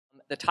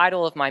The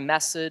title of my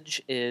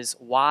message is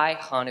Why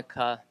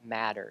Hanukkah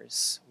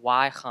Matters.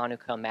 Why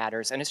Hanukkah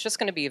Matters. And it's just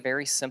going to be a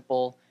very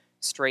simple,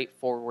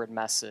 straightforward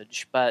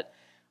message. But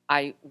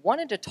I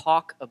wanted to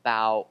talk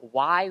about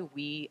why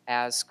we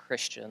as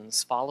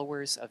Christians,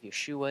 followers of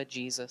Yeshua,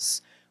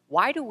 Jesus,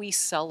 why do we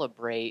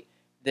celebrate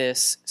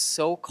this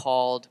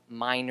so-called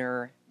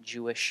minor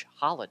Jewish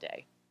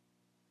holiday?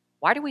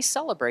 Why do we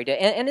celebrate it?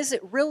 And is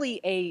it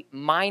really a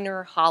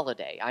minor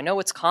holiday? I know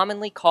it's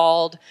commonly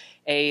called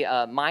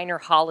a minor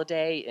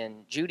holiday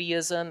in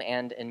Judaism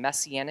and in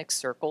Messianic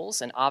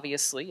circles, and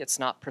obviously it's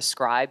not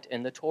prescribed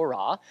in the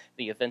Torah.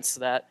 The events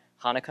that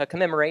Hanukkah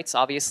commemorates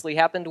obviously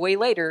happened way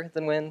later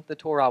than when the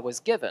Torah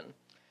was given.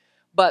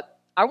 But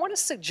I want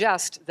to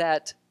suggest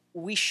that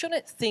we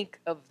shouldn't think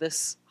of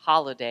this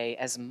holiday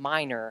as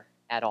minor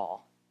at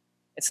all.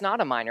 It's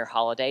not a minor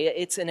holiday.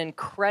 It's an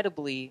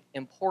incredibly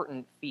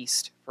important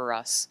feast for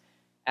us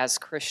as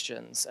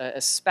Christians,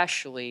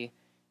 especially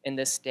in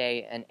this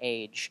day and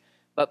age.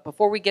 But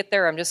before we get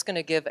there, I'm just going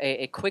to give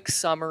a quick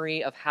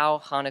summary of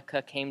how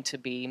Hanukkah came to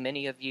be.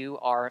 Many of you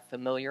are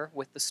familiar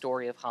with the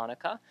story of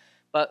Hanukkah,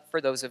 but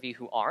for those of you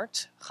who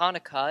aren't,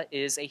 Hanukkah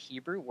is a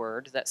Hebrew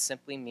word that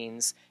simply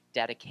means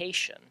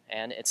dedication,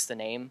 and it's the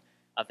name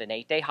of an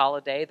 8-day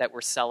holiday that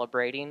we're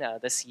celebrating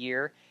this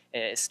year.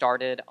 It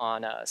started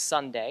on a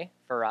Sunday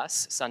for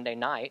us, Sunday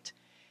night.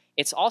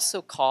 It's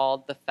also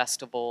called the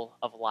Festival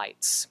of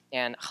Lights,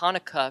 and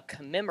Hanukkah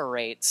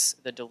commemorates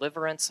the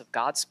deliverance of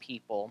God's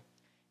people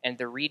and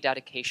the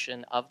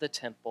rededication of the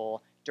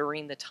temple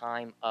during the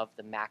time of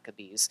the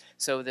Maccabees.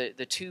 So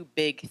the two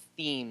big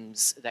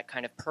themes that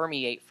kind of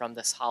permeate from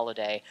this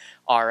holiday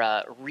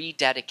are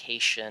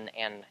rededication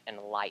and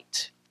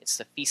light. It's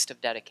the Feast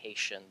of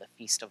Dedication, the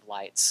Feast of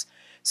Lights.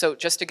 So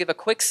just to give a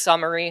quick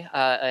summary,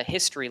 a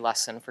history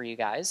lesson for you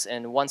guys,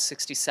 in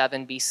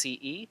 167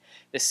 BCE,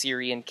 the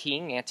Syrian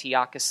king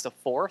Antiochus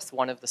IV,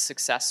 one of the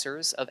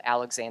successors of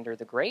Alexander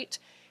the Great,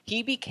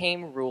 he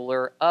became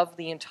ruler of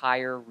the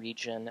entire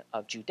region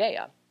of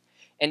Judea.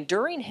 And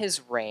during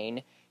his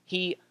reign,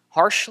 he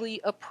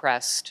harshly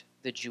oppressed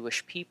the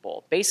Jewish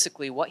people.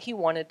 Basically, what he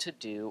wanted to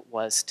do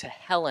was to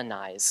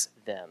Hellenize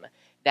them,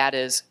 that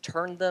is,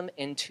 turn them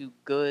into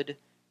good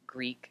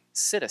Greek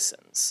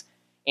citizens.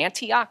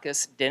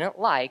 Antiochus didn't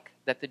like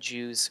that the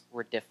Jews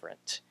were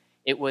different.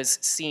 It was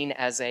seen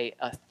as a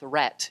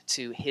threat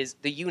to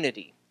the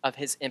unity of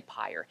his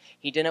empire.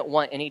 He didn't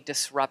want any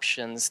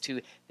disruptions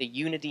to the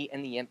unity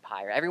in the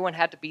empire. Everyone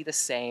had to be the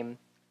same,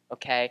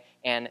 okay?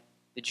 And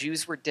the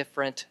Jews were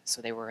different,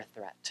 so they were a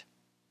threat.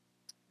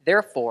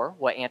 Therefore,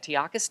 what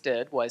Antiochus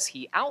did was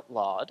he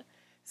outlawed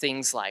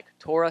things like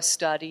Torah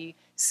study,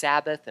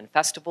 Sabbath and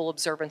festival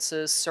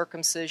observances,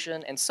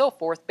 circumcision, and so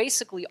forth,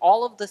 basically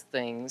all of the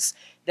things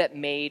that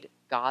made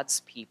God's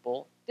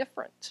people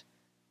different,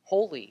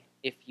 holy,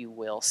 if you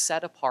will,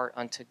 set apart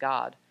unto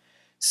God.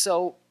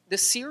 So the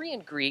Syrian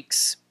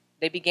Greeks,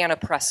 they began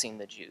oppressing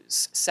the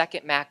Jews. 2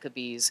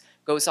 Maccabees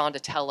goes on to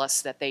tell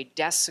us that they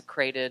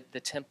desecrated the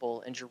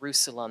temple in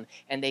Jerusalem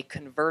and they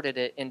converted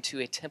it into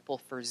a temple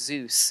for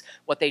Zeus.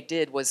 What they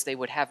did was they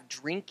would have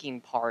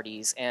drinking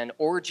parties and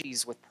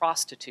orgies with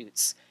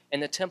prostitutes in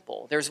the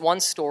temple. There's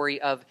one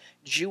story of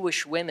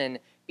Jewish women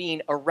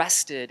being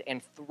arrested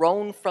and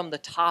thrown from the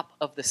top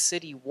of the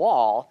city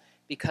wall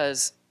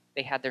because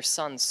they had their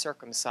sons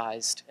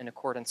circumcised in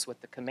accordance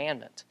with the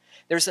commandment.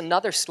 There's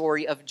another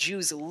story of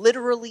Jews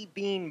literally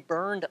being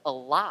burned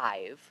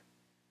alive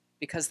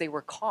because they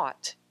were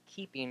caught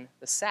keeping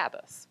the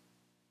Sabbath.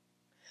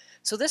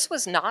 So this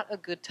was not a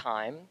good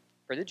time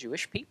for the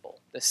Jewish people.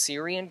 The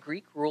Syrian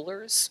Greek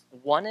rulers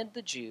wanted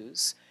the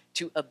Jews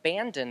to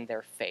abandon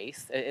their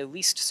faith, at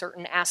least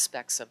certain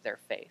aspects of their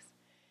faith.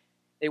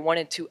 They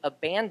wanted to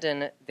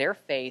abandon their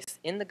faith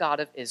in the God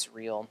of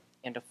Israel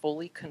and to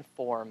fully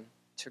conform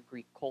to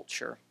Greek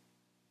culture.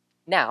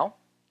 Now,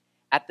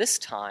 at this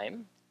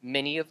time,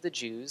 many of the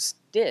Jews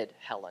did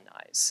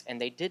Hellenize,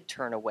 and they did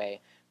turn away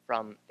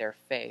from their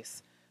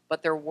faith.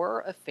 But there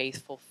were a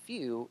faithful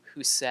few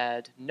who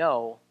said,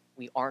 no,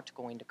 we aren't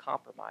going to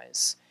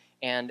compromise.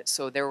 And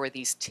so there were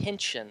these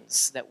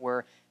tensions that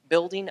were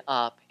building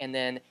up, and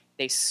then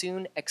they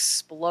soon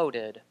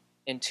exploded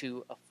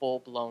into a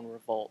full-blown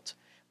revolt.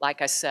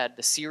 Like I said,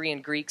 the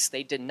Syrian Greeks,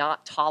 they did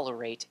not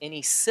tolerate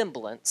any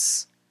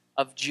semblance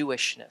of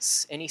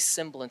Jewishness, any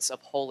semblance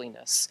of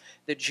holiness.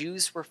 The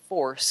Jews were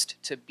forced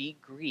to be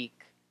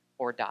Greek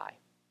or die.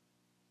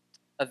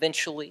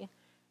 Eventually,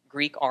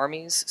 Greek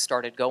armies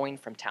started going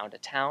from town to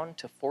town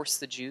to force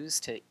the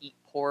Jews to eat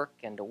pork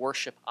and to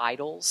worship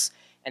idols.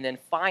 And then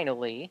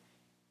finally,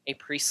 a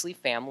priestly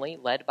family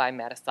led by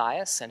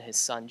Mattathias and his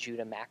son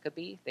Judah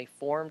Maccabee, they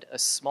formed a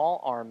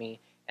small army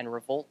and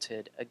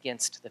revolted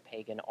against the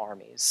pagan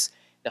armies.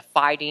 The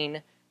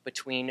fighting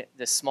between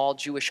the small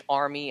Jewish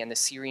army and the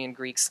Syrian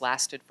Greeks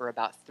lasted for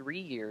about 3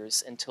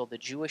 years until the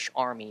Jewish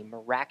army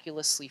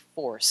miraculously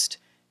forced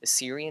the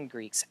Syrian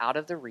Greeks out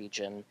of the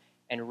region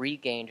and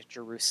regained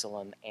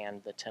Jerusalem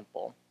and the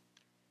temple.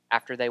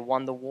 After they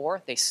won the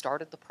war, they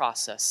started the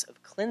process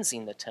of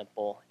cleansing the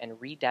temple and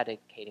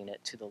rededicating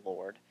it to the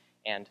Lord.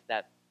 And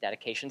that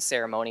dedication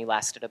ceremony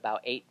lasted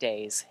about 8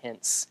 days,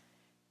 hence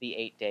the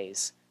 8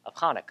 days of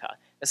Hanukkah.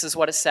 This is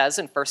what it says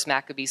in 1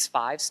 Maccabees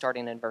 5,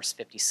 starting in verse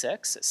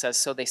 56. It says,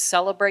 "So they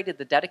celebrated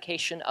the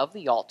dedication of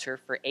the altar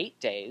for 8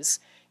 days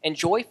and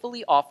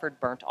joyfully offered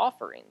burnt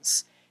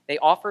offerings. They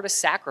offered a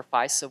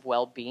sacrifice of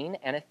well-being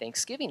and a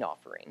thanksgiving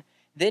offering.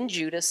 Then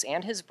Judas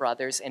and his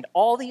brothers and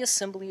all the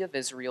assembly of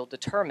Israel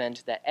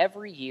determined that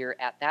every year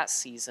at that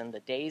season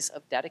the days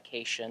of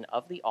dedication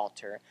of the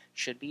altar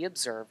should be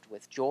observed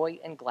with joy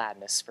and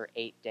gladness for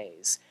 8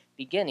 days,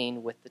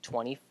 beginning with the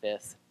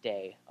 25th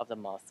day of the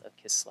month of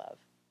Kislev."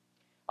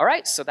 All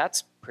right, so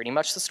that's pretty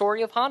much the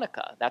story of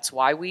Hanukkah. That's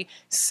why we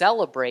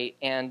celebrate,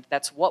 and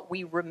that's what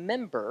we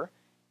remember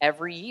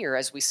every year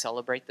as we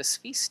celebrate this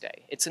feast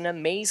day. It's an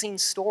amazing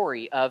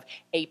story of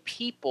a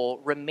people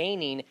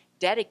remaining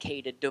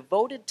dedicated,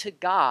 devoted to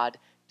God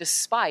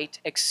despite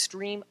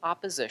extreme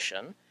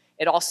opposition.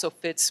 It also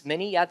fits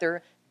many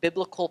other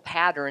biblical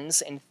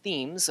patterns and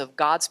themes of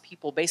God's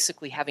people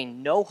basically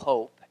having no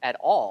hope at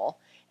all,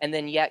 and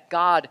then yet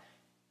God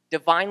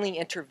divinely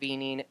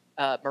intervening,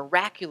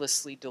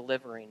 miraculously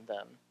delivering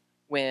them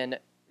when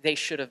they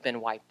should have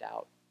been wiped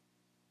out.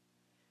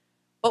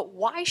 But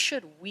why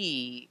should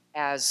we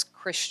as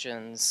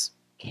Christians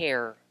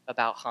care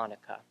about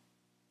Hanukkah?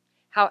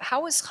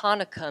 How is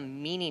Hanukkah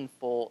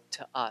meaningful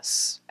to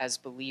us as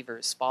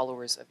believers,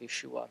 followers of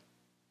Yeshua?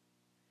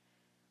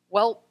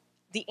 Well,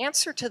 the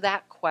answer to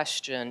that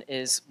question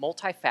is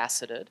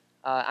multifaceted.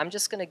 I'm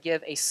just going to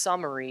give a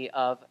summary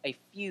of a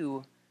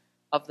few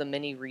of the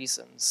many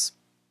reasons.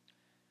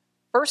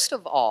 First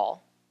of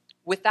all,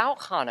 without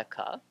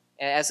Hanukkah,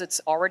 as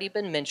it's already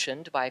been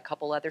mentioned by a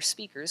couple other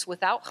speakers,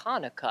 without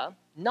Hanukkah,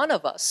 none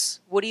of us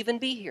would even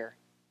be here.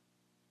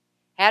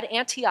 Had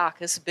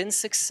Antiochus been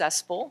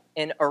successful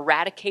in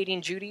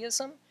eradicating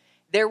Judaism,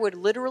 there would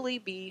literally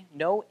be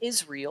no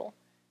Israel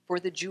for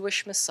the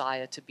Jewish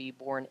Messiah to be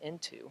born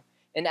into.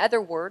 In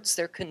other words,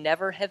 there could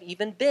never have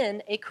even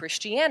been a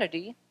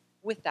Christianity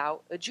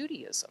without a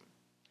Judaism.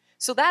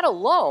 So that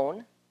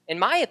alone, in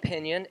my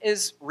opinion,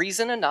 is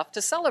reason enough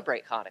to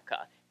celebrate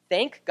Hanukkah.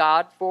 Thank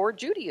God for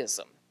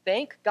Judaism.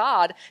 Thank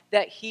God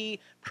that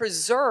he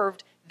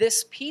preserved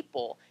this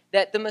people,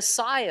 that the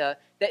Messiah,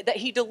 that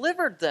he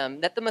delivered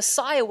them, that the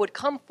Messiah would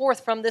come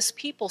forth from this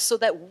people so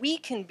that we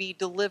can be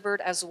delivered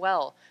as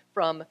well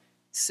from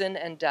sin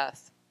and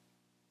death.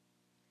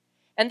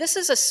 And this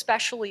is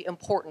especially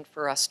important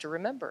for us to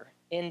remember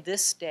in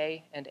this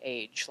day and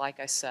age, like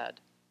I said.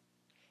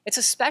 It's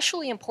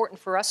especially important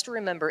for us to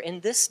remember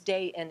in this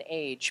day and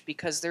age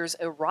because there's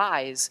a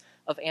rise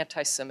of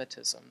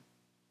anti-Semitism.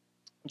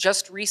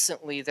 Just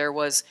recently, there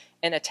was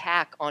an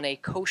attack on a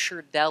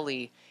kosher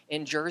deli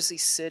in Jersey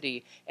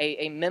City,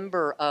 a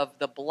member of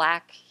the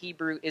Black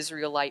Hebrew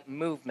Israelite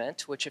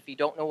movement, which if you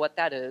don't know what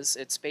that is,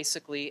 it's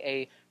basically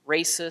a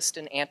racist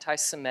and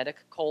anti-Semitic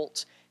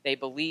cult. They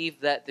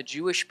believe that the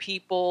Jewish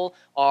people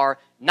are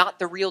not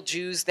the real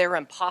Jews, they're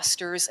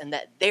imposters, and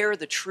that they're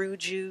the true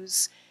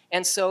Jews.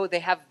 And so they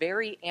have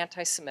very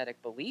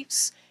anti-Semitic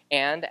beliefs,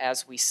 and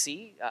as we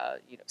see,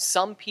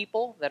 some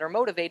people that are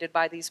motivated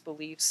by these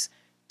beliefs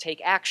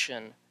take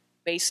action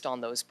based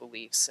on those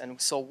beliefs.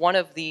 And so one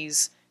of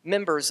these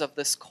members of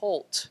this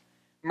cult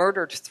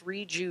murdered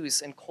 3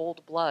 Jews in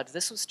cold blood.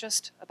 This was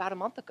just about a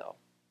month ago.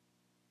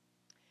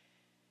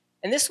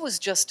 And this was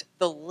just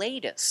the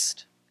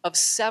latest of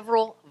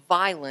several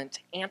violent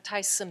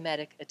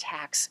anti-Semitic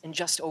attacks in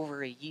just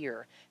over a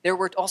year. There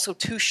were also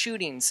 2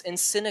 shootings in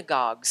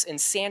synagogues in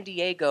San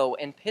Diego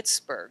and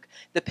Pittsburgh.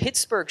 The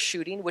Pittsburgh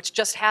shooting, which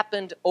just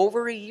happened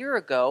over a year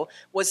ago,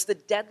 was the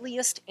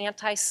deadliest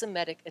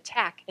anti-Semitic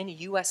attack in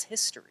U.S.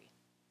 history.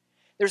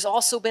 There's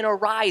also been a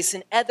rise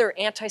in other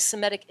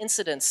anti-Semitic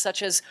incidents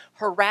such as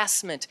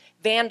harassment,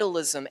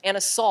 vandalism, and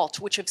assault,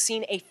 which have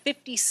seen a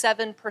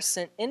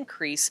 57%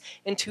 increase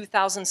in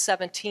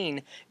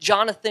 2017.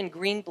 Jonathan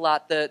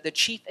Greenblatt, the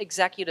chief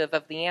executive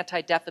of the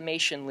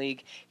Anti-Defamation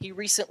League, he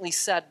recently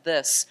said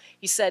this.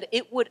 He said,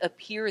 "It would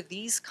appear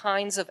these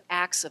kinds of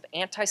acts of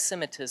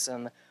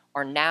anti-Semitism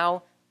are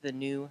now the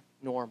new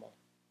normal."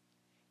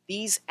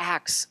 These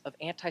acts of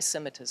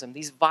anti-Semitism,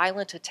 these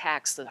violent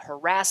attacks, the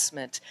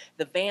harassment,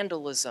 the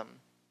vandalism,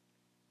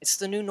 it's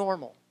the new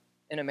normal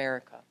in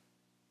America.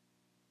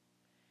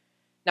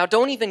 Now,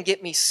 don't even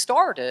get me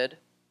started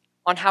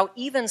on how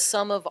even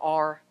some of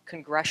our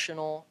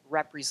congressional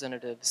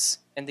representatives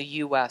in the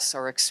U.S.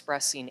 are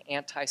expressing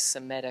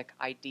anti-Semitic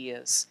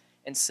ideas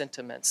and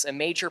sentiments. A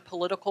major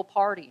political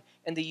party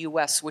in the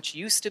U.S., which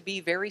used to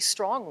be very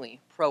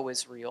strongly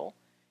pro-Israel,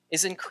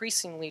 is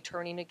increasingly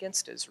turning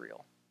against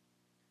Israel.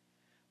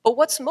 But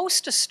what's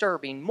most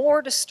disturbing,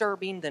 more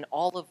disturbing than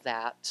all of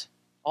that,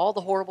 all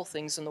the horrible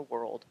things in the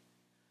world,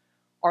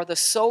 are the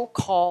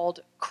so-called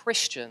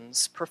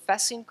Christians,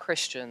 professing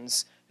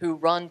Christians, who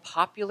run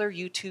popular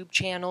YouTube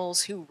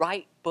channels, who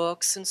write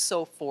books and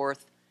so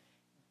forth,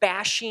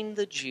 bashing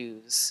the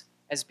Jews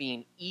as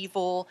being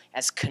evil,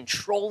 as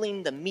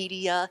controlling the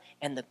media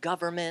and the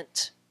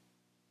government.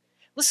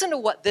 Listen to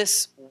what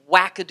this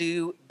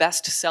wackadoo,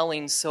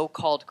 best-selling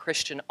so-called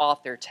Christian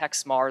author,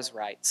 Tex Mars,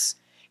 writes.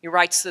 He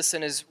writes this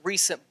in his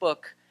recent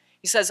book.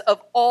 He says,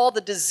 "Of all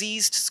the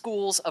diseased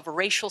schools of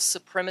racial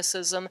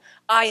supremacism,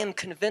 I am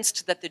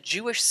convinced that the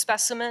Jewish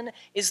specimen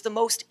is the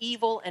most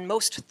evil and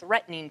most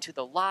threatening to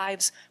the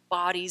lives,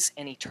 bodies,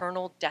 and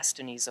eternal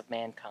destinies of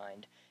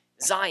mankind.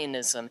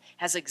 Zionism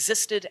has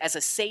existed as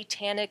a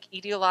satanic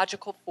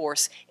ideological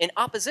force in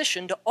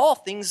opposition to all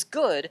things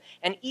good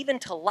and even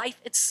to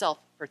life itself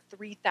for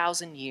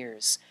 3,000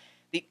 years.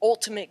 The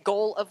ultimate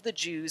goal of the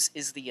Jews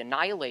is the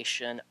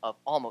annihilation of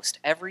almost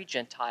every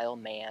Gentile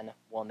man,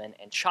 woman,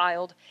 and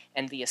child,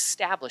 and the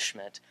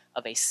establishment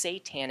of a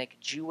satanic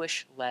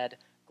Jewish-led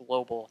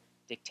global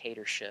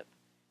dictatorship."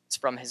 It's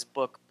from his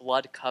book,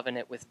 Blood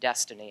Covenant with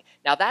Destiny.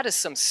 Now that is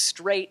some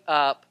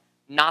straight-up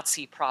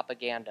Nazi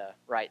propaganda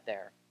right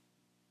there.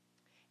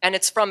 And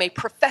it's from a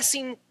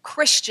professing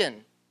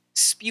Christian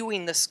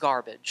spewing this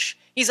garbage.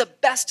 He's a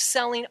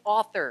best-selling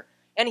author,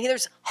 and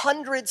there's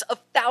hundreds of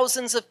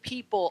thousands of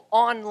people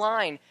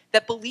online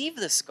that believe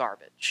this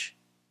garbage.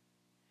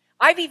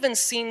 I've even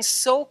seen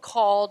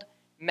so-called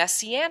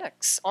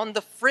messianics on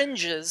the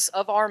fringes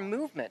of our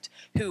movement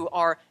who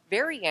are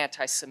very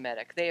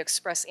anti-Semitic. They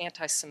express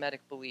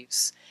anti-Semitic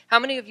beliefs. How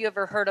many of you have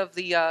ever heard of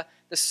the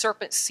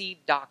serpent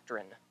seed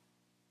doctrine?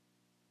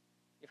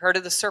 You've heard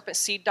of the serpent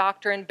seed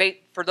doctrine?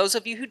 For those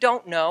of you who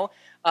don't know,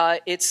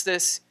 it's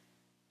this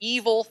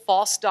evil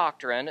false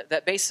doctrine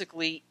that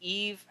basically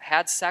Eve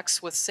had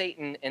sex with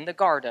Satan in the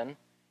garden,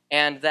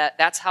 and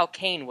that's how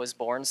Cain was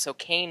born. So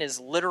Cain is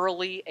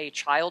literally a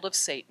child of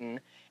Satan,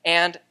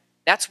 and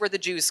that's where the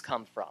Jews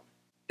come from.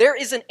 There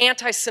is an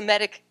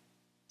anti-Semitic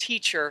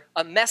teacher,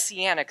 a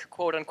messianic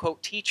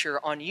quote-unquote teacher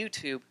on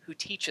YouTube who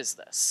teaches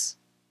this.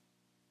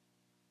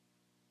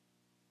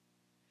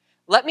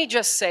 Let me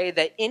just say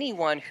that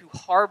anyone who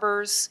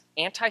harbors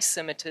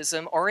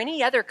anti-Semitism or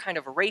any other kind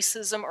of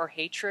racism or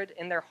hatred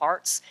in their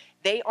hearts,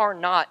 they are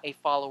not a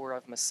follower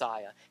of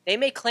Messiah. They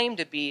may claim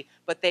to be,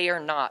 but they are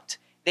not.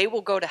 They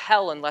will go to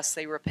hell unless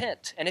they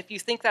repent. And if you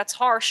think that's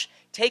harsh,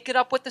 take it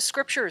up with the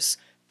scriptures.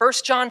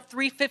 1 John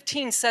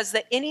 3:15 says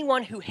that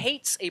anyone who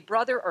hates a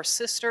brother or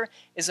sister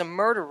is a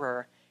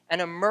murderer, and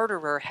a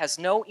murderer has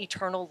no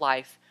eternal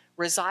life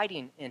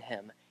residing in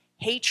him.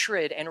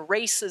 Hatred and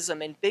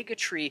racism and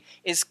bigotry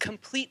is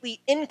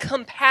completely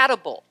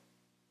incompatible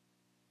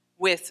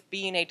with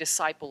being a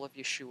disciple of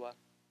Yeshua.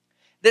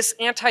 This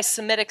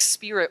anti-Semitic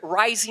spirit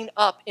rising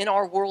up in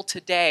our world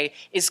today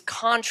is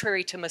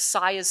contrary to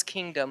Messiah's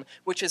kingdom,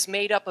 which is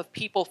made up of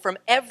people from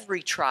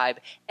every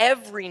tribe,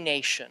 every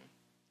nation,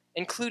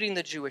 including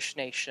the Jewish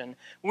nation.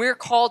 We're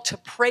called to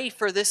pray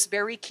for this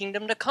very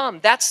kingdom to come.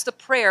 That's the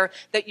prayer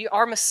that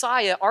our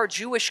Messiah, our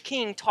Jewish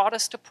king, taught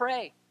us to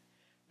pray.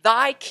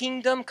 Thy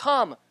kingdom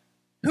come.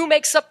 Who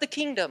makes up the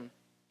kingdom?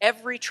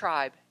 Every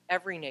tribe,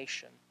 every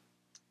nation.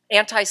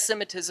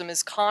 Anti-Semitism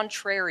is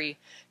contrary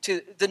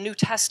to the New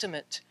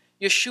Testament.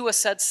 Yeshua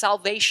said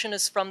salvation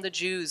is from the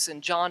Jews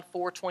in John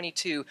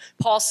 4:22.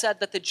 Paul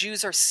said that the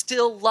Jews are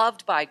still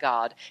loved by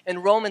God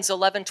in Romans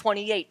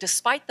 11:28,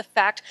 despite the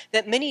fact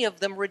that many of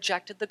them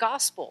rejected the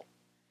gospel.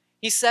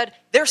 He said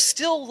they're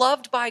still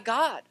loved by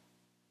God.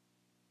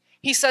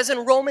 He says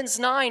in Romans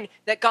 9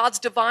 that God's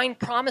divine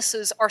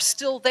promises are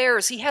still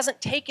theirs. He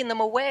hasn't taken them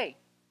away.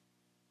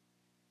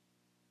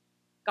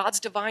 God's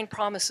divine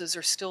promises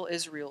are still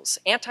Israel's.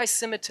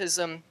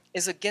 Anti-Semitism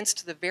is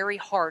against the very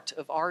heart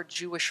of our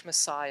Jewish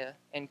Messiah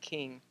and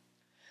King.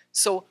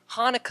 So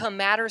Hanukkah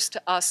matters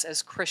to us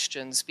as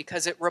Christians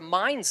because it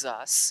reminds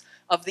us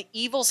of the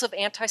evils of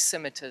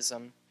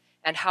anti-Semitism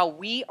and how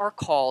we are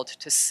called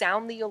to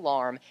sound the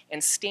alarm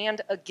and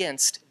stand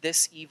against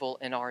this evil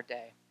in our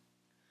day.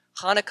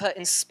 Hanukkah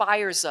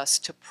inspires us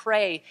to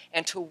pray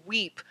and to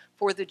weep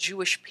for the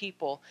Jewish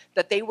people,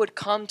 that they would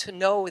come to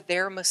know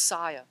their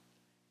Messiah,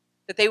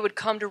 that they would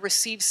come to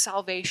receive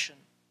salvation.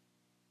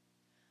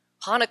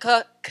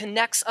 Hanukkah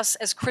connects us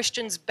as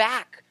Christians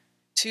back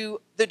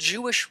to the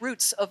Jewish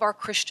roots of our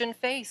Christian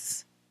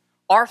faith.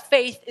 Our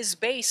faith is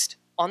based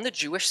on the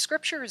Jewish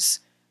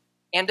scriptures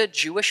and a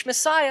Jewish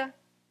Messiah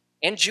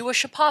and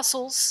Jewish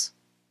apostles.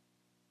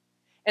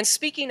 And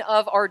speaking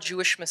of our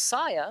Jewish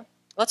Messiah,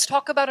 let's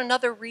talk about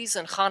another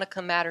reason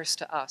Hanukkah matters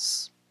to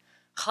us.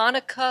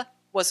 Hanukkah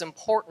was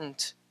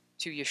important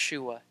to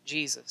Yeshua,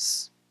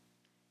 Jesus.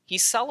 He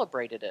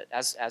celebrated it,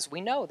 as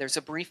we know. There's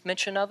a brief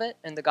mention of it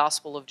in the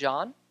Gospel of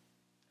John.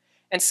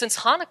 And since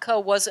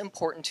Hanukkah was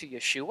important to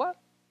Yeshua,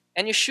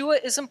 and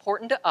Yeshua is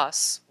important to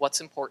us,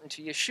 what's important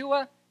to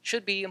Yeshua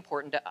should be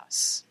important to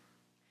us.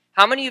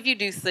 How many of you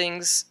do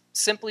things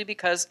simply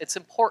because it's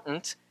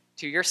important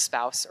to your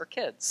spouse or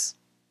kids?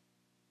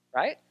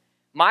 Right?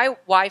 My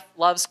wife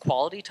loves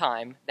quality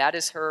time. That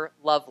is her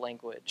love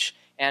language.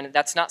 And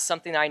that's not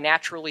something I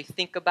naturally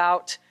think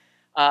about,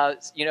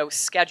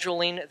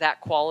 scheduling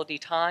that quality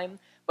time.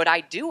 But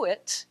I do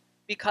it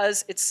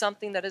because it's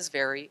something that is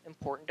very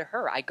important to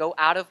her. I go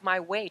out of my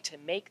way to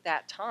make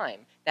that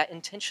time, that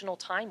intentional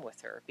time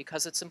with her,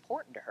 because it's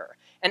important to her.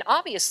 And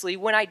obviously,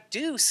 when I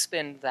do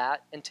spend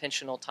that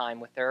intentional time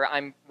with her,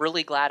 I'm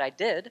really glad I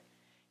did.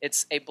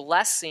 It's a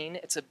blessing.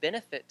 It's a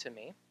benefit to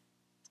me.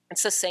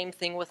 It's the same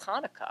thing with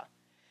Hanukkah.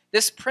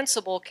 This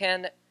principle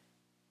can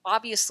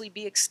obviously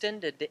be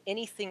extended to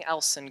anything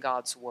else in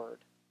God's Word.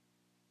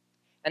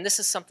 And this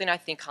is something I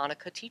think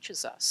Hanukkah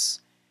teaches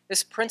us.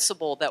 This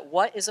principle that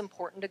what is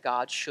important to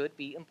God should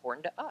be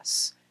important to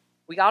us.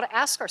 We got to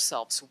ask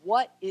ourselves,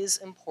 what is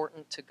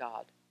important to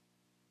God?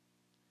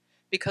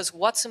 Because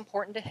what's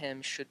important to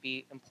Him should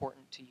be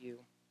important to you.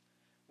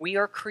 We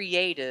are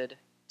created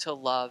to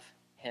love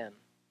Him.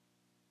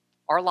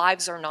 Our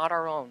lives are not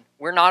our own.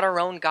 We're not our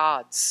own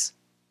gods.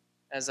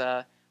 As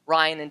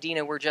Ryan and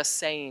Dina were just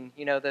saying,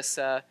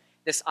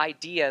 this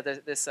idea,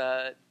 this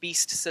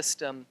beast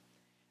system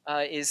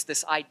is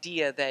this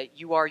idea that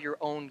you are your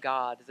own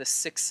God, the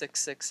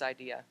 666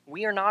 idea.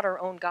 We are not our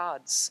own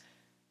gods.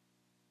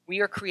 We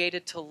are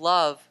created to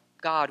love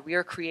God. We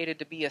are created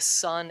to be a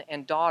son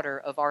and daughter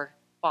of our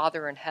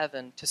Father in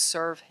heaven, to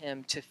serve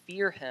Him, to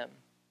fear Him.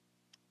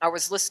 I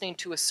was listening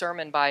to a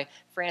sermon by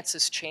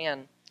Francis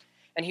Chan,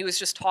 and he was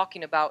just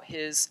talking about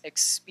his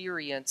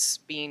experience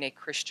being a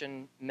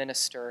Christian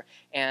minister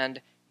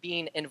and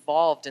being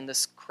involved in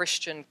this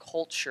Christian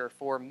culture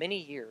for many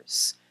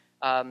years.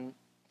 If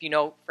you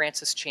know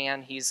Francis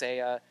Chan, he's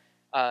a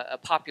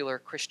popular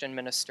Christian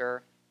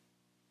minister.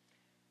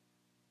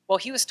 Well,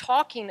 he was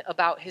talking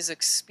about his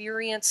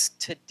experience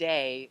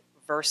today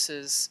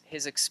versus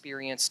his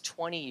experience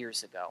 20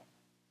 years ago.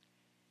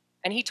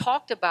 And he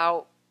talked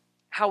about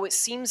how it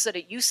seems that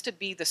it used to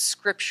be the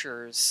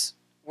scriptures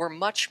were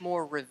much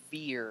more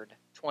revered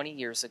 20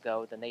 years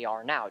ago than they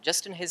are now,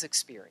 just in his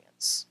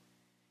experience.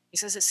 He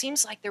says it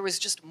seems like there was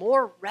just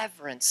more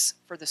reverence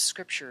for the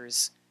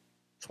scriptures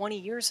 20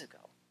 years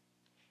ago.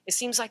 It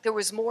seems like there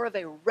was more of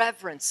a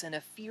reverence and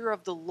a fear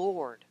of the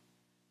Lord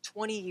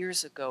 20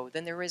 years ago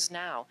than there is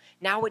now.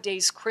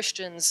 Nowadays,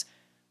 Christians,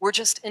 we're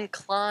just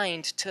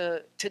inclined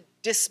to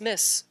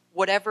dismiss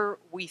whatever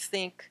we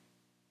think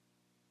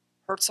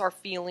hurts our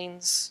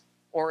feelings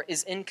or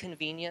is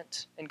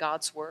inconvenient in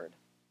God's Word.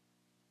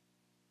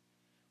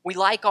 We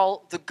like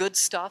all the good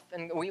stuff,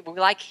 and we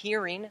like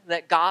hearing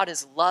that God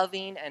is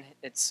loving and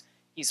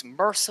He's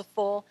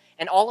merciful,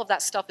 and all of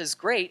that stuff is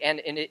great, and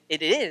it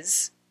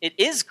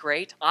is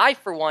great. I,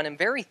 for one, am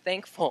very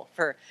thankful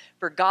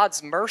for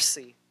God's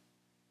mercy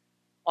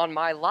on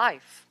my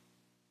life.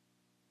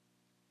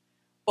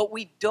 But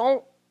we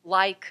don't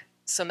like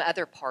some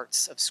other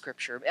parts of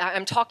Scripture.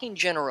 I'm talking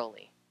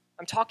generally.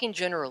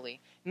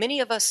 Many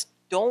of us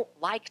don't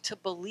like to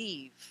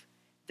believe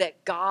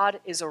that God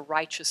is a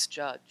righteous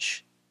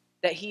judge,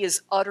 that He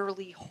is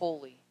utterly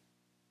holy,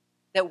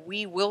 that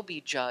we will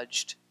be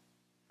judged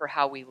for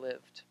how we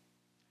lived.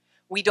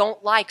 We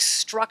don't like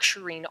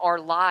structuring our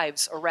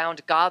lives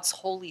around God's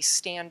holy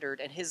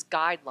standard and His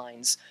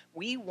guidelines.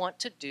 We want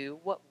to do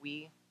what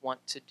we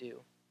want to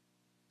do.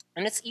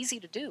 And it's easy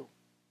to do.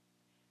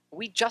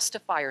 We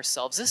justify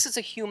ourselves. This is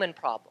a human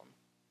problem.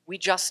 We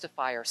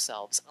justify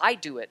ourselves. I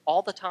do it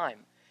all the time.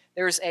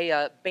 There's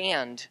a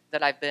band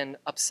that I've been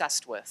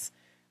obsessed with.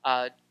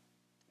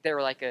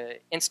 They're like an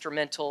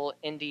instrumental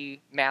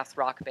indie math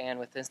rock band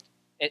with this.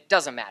 It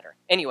doesn't matter.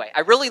 Anyway, I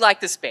really like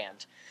this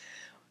band.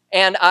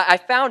 And I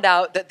found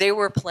out that they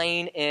were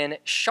playing in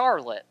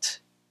Charlotte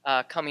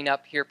coming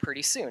up here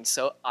pretty soon.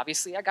 So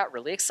obviously I got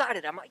really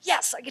excited. I'm like,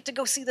 yes, I get to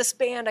go see this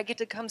band. I get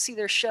to come see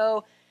their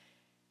show.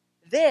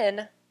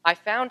 Then I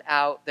found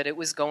out that it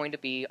was going to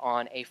be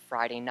on a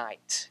Friday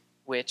night,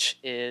 which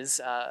is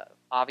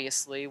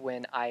obviously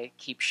when I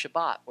keep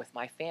Shabbat with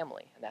my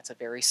family. And that's a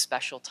very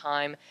special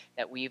time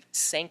that we've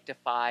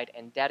sanctified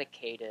and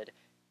dedicated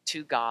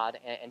to God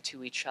and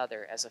to each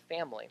other as a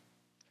family.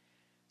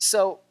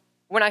 So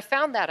when I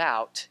found that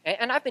out,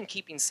 and I've been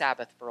keeping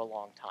Sabbath for a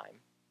long time,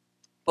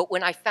 but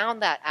when I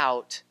found that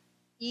out,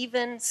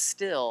 even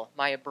still,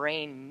 my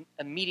brain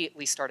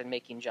immediately started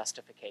making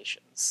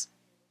justifications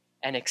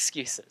and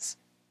excuses.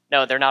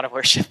 No, they're not a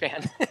worship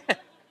band.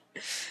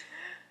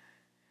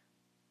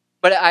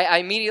 But I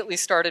immediately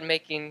started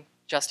making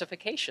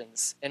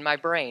justifications in my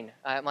brain.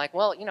 I'm like,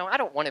 well, I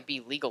don't want to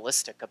be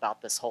legalistic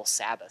about this whole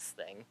Sabbath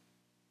thing.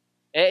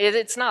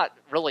 It's not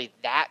really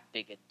that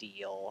big a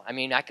deal. I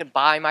mean, I can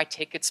buy my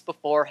tickets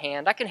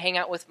beforehand. I can hang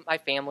out with my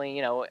family,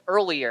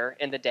 earlier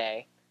in the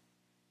day.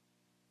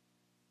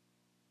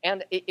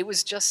 And it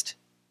was just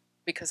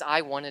because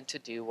I wanted to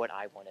do what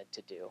I wanted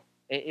to do.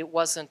 It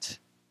wasn't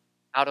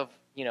out of,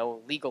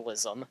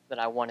 legalism that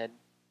I wanted,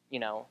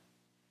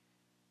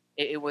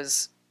 It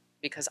was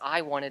because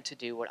I wanted to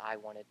do what I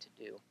wanted to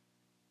do.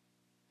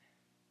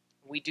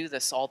 We do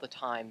this all the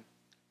time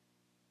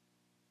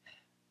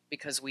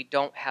because we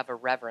don't have a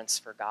reverence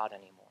for God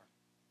anymore.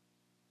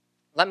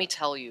 Let me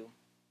tell you,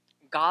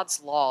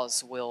 God's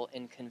laws will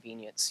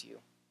inconvenience you.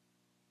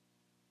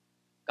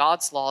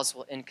 God's laws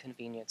will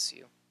inconvenience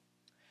you.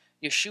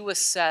 Yeshua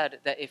said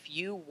that if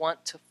you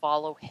want to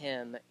follow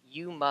Him,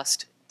 you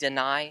must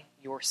deny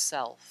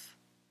yourself,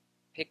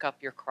 pick up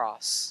your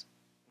cross,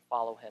 and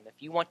follow Him. If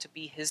you want to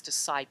be His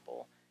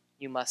disciple,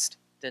 you must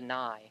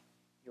deny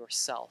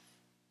yourself.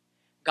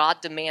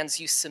 God demands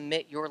you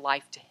submit your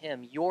life to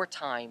Him, your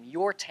time,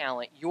 your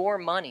talent, your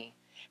money.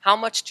 How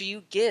much do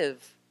you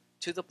give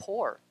to the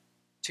poor?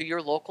 to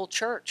your local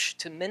church,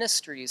 to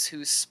ministries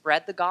who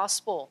spread the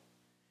gospel,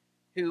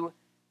 who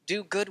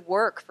do good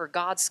work for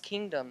God's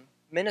kingdom,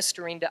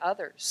 ministering to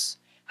others?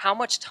 How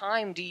much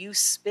time do you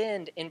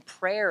spend in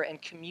prayer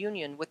and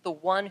communion with the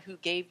one who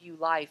gave you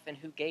life and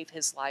who gave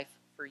his life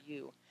for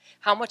you?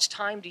 How much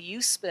time do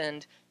you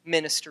spend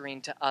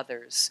ministering to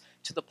others,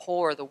 to the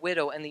poor, the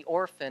widow, and the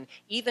orphan,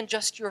 even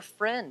just your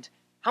friend?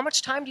 How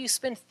much time do you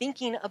spend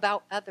thinking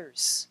about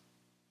others?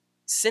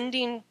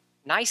 Sending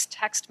nice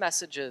text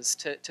messages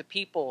to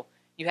people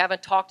you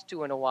haven't talked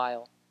to in a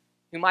while,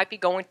 who might be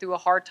going through a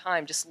hard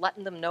time, just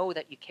letting them know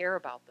that you care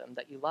about them,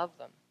 that you love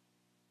them.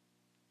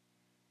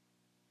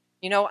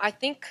 You know, I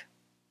think,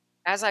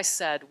 as I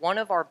said, one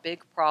of our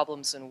big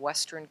problems in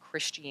Western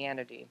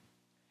Christianity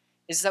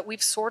is that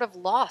we've sort of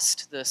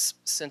lost this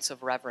sense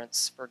of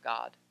reverence for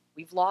God.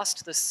 We've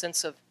lost this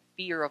sense of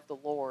fear of the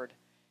Lord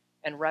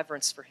and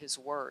reverence for his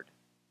word.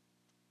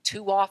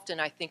 Too often,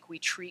 I think we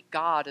treat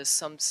God as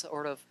some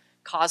sort of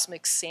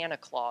cosmic Santa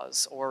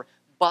Claus or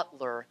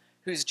butler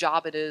whose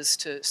job it is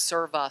to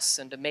serve us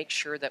and to make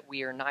sure that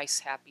we are nice,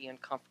 happy,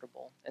 and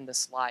comfortable in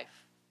this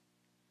life.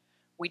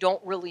 We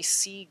don't really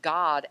see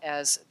God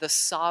as the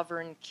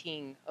sovereign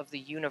king of the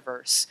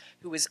universe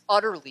who is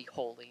utterly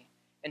holy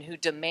and who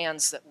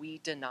demands that we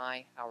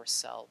deny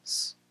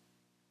ourselves,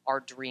 our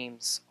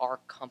dreams, our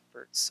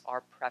comforts,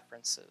 our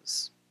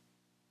preferences.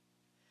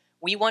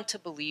 We want to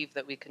believe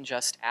that we can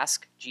just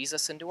ask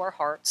Jesus into our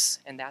hearts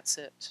and that's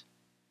it.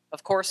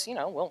 Of course, you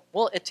know,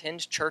 we'll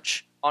attend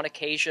church on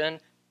occasion,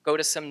 go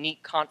to some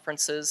neat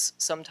conferences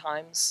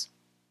sometimes,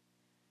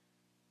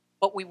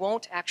 but we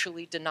won't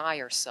actually deny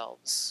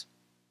ourselves.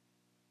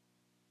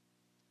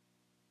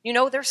 You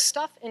know, there's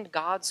stuff in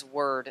God's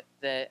word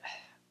that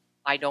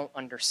I don't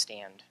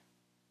understand.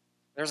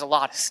 There's a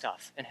lot of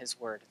stuff in his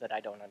word that I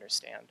don't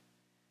understand.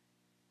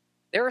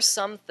 There are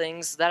some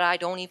things that I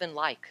don't even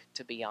like,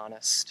 to be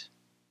honest.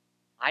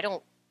 I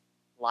don't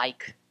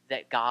like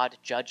that God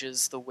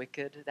judges the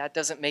wicked. That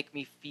doesn't make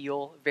me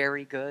feel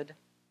very good.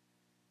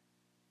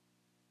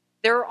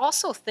 There are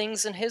also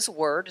things in his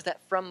word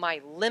that from my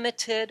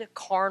limited,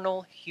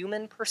 carnal,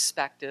 human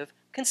perspective,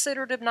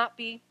 consider to not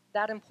be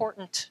that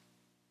important.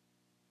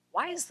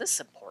 Why is this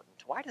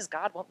important? Why does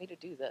God want me to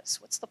do this?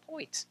 What's the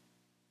point?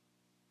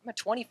 I'm a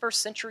 21st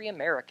century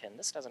American.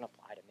 This doesn't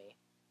apply to me.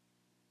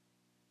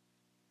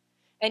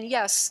 And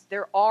yes,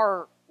 there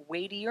are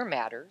weightier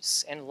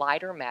matters and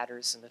lighter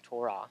matters in the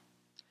Torah,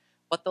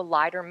 but the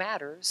lighter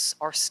matters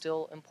are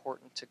still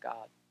important to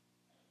God.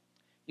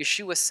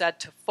 Yeshua said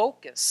to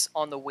focus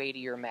on the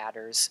weightier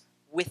matters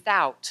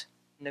without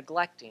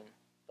neglecting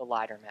the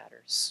lighter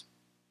matters.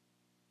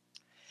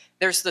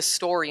 There's the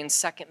story in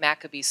 2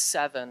 Maccabees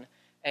 7.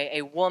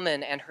 A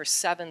woman and her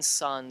 7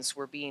 sons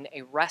were being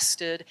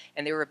arrested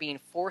and they were being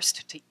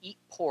forced to eat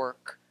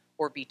pork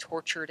or be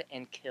tortured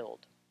and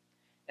killed.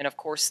 And of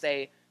course,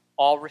 they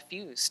all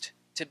refused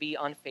to be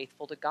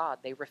unfaithful to God.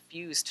 They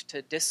refused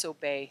to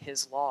disobey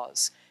his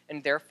laws.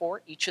 And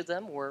therefore, each of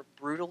them were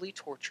brutally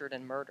tortured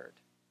and murdered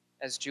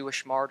as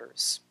Jewish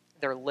martyrs.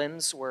 Their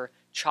limbs were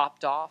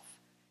chopped off.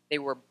 They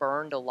were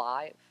burned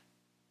alive.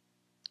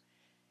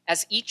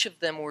 As each of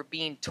them were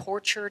being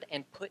tortured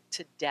and put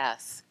to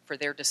death for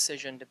their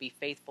decision to be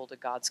faithful to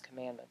God's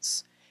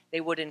commandments,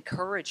 they would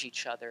encourage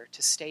each other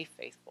to stay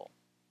faithful.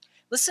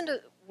 Listen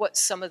to what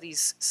some of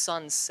these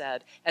sons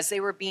said as they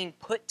were being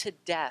put to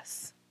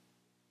death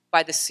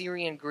by the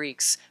Syrian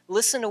Greeks.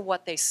 Listen to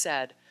what they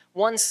said.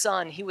 One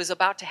son, he was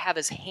about to have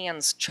his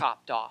hands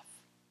chopped off.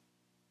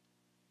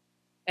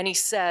 And he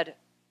said,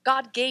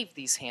 God gave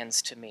these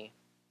hands to me.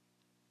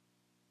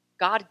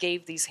 God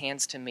gave these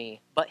hands to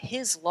me, but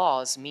his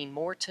laws mean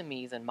more to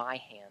me than my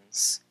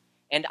hands.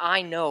 And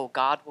I know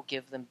God will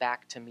give them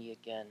back to me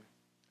again.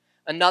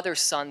 Another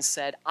son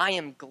said, I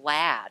am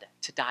glad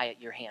to die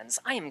at your hands.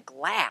 I am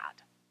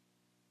glad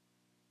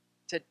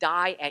to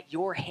die at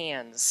your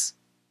hands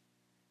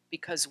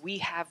because we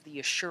have the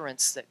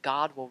assurance that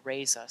God will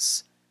raise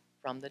us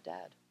from the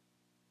dead.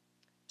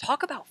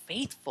 Talk about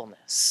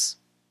faithfulness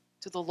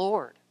to the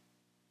Lord.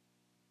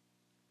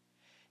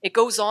 It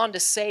goes on to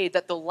say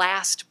that the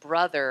last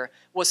brother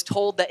was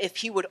told that if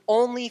he would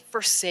only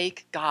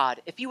forsake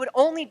God, if he would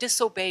only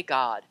disobey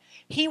God,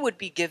 he would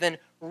be given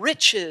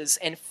riches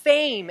and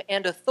fame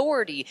and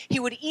authority. He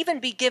would even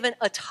be given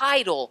a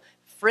title,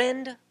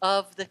 friend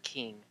of the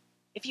king,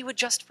 if he would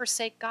just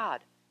forsake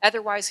God.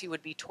 Otherwise, he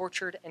would be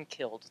tortured and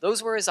killed.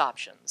 Those were his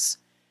options.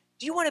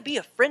 Do you want to be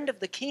a friend of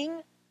the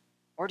king,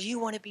 or do you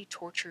want to be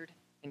tortured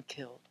and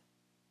killed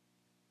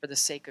for the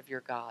sake of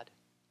your God?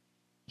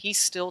 He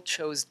still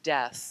chose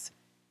death,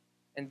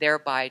 and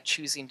thereby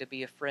choosing to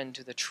be a friend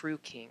to the true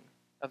king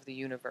of the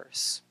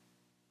universe.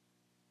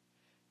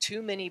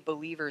 Too many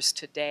believers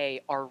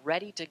today are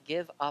ready to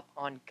give up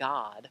on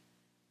God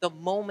the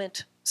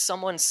moment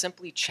someone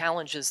simply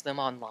challenges them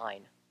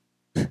online.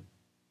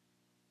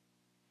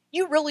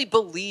 You really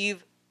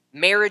believe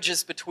marriage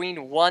is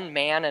between one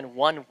man and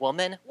one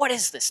woman? What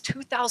is this,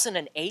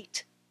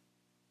 2008?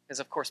 Because,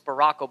 of course,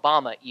 Barack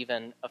Obama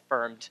even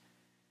affirmed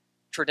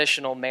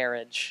traditional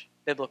marriage,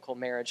 biblical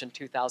marriage in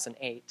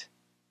 2008.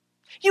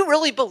 You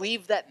really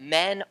believe that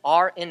men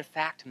are in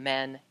fact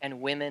men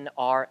and women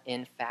are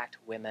in fact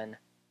women?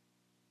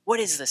 What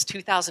is this,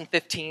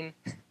 2015?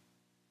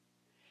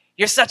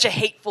 You're such a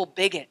hateful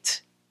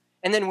bigot.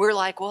 And then we're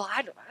like, well,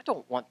 I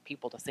don't want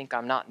people to think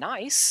I'm not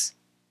nice.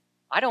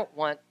 I don't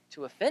want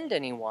to offend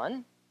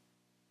anyone.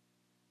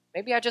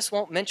 Maybe I just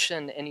won't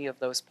mention any of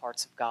those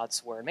parts of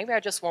God's word. Maybe I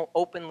just won't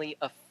openly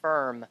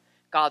affirm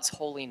God's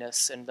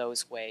holiness in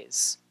those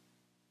ways.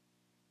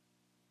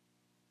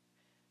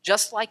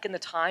 Just like in the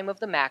time of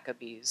the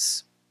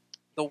Maccabees,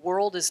 the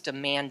world is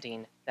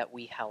demanding that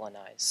we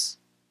Hellenize.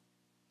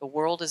 The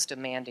world is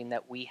demanding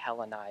that we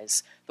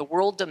Hellenize. The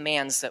world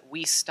demands that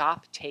we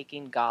stop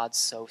taking God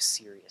so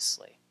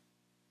seriously.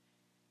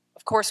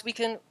 Of course, we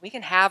can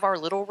have our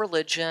little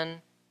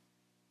religion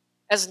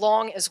as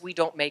long as we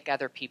don't make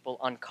other people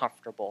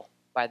uncomfortable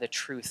by the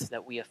truth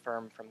that we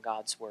affirm from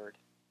God's word.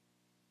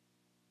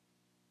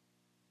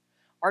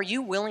 Are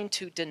you willing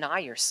to deny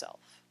yourself?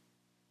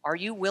 Are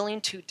you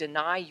willing to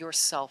deny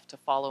yourself to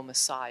follow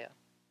Messiah?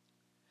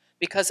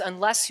 Because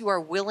unless you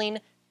are willing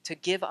to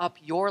give up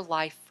your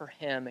life for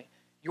him,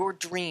 your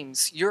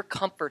dreams, your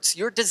comforts,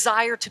 your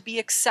desire to be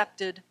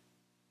accepted,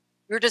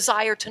 your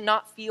desire to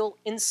not feel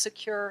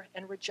insecure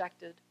and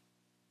rejected,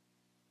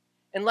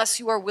 unless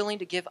you are willing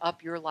to give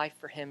up your life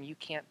for him, you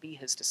can't be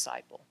his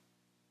disciple.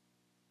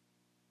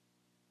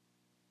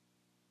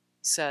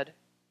 He said,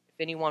 if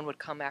anyone would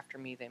come after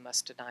me, they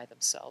must deny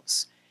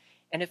themselves.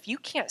 And if you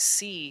can't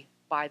see,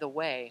 by the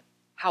way,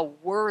 how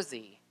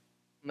worthy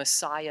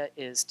Messiah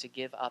is to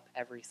give up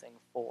everything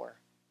for,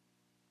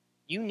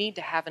 you need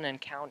to have an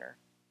encounter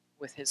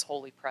with his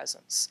holy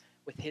presence,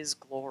 with his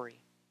glory.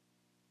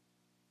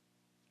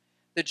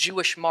 The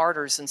Jewish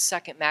martyrs in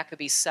 2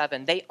 Maccabees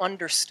 7, they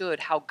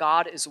understood how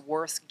God is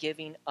worth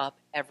giving up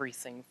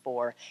everything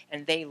for,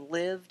 and they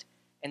lived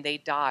and they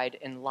died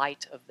in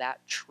light of that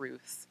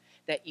truth,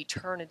 that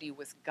eternity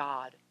with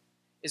God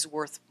is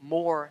worth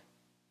more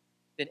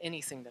than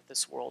anything that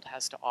this world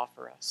has to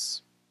offer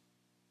us.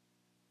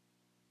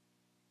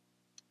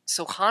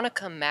 So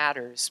Hanukkah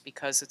matters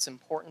because it's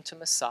important to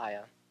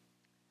Messiah.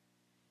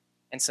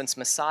 And since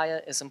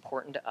Messiah is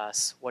important to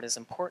us, what is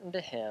important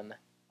to him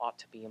ought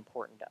to be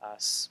important to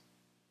us.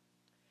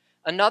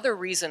 Another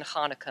reason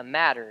Hanukkah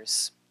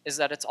matters is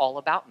that it's all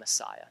about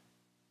Messiah.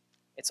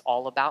 It's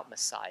all about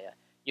Messiah.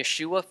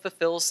 Yeshua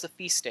fulfills the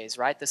feast days,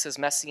 right? This is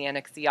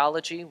Messianic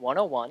Theology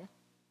 101.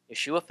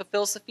 Yeshua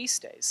fulfills the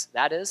feast days.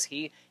 That is,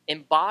 he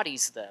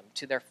embodies them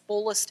to their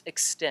fullest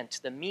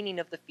extent, the meaning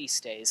of the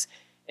feast days,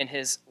 in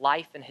his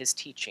life and his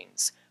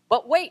teachings.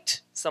 But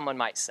wait, someone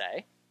might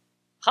say,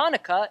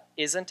 Hanukkah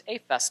isn't a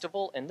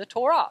festival in the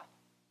Torah.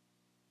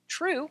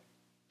 True,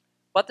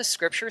 but the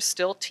scriptures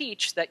still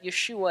teach that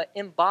Yeshua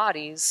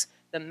embodies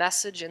the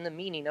message and the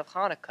meaning of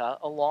Hanukkah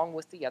along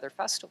with the other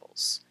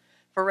festivals.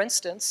 For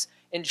instance,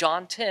 in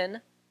John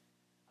 10,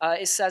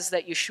 it says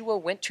that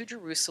Yeshua went to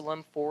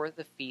Jerusalem for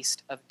the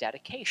Feast of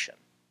Dedication.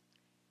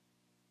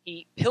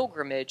 He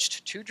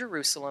pilgrimaged to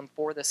Jerusalem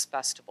for this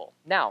festival.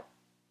 Now,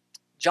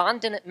 John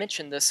didn't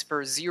mention this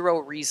for zero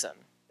reason.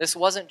 This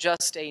wasn't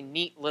just a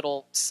neat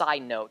little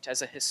side note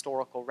as a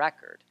historical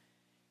record.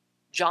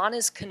 John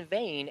is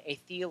conveying a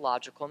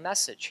theological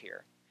message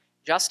here.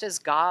 Just as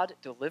God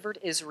delivered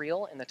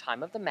Israel in the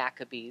time of the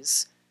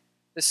Maccabees,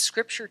 the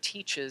scripture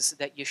teaches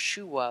that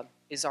Yeshua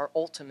is our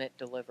ultimate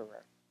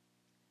deliverer.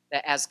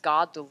 That as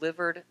God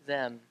delivered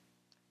them,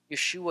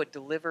 Yeshua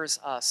delivers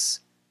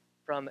us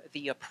from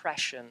the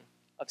oppression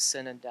of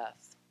sin and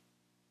death.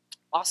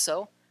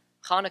 Also,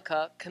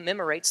 Hanukkah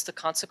commemorates the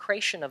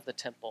consecration of the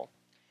temple.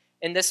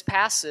 In this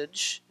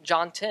passage,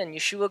 John 10,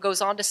 Yeshua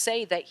goes on to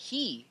say that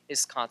he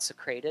is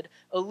consecrated,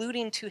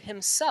 alluding to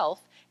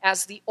himself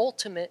as the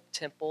ultimate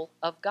temple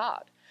of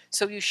God.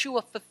 So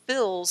Yeshua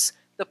fulfills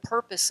the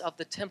purpose of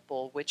the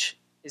temple, which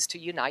is to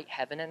unite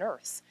heaven and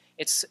earth.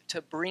 It's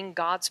to bring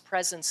God's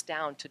presence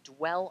down, to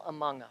dwell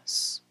among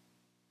us.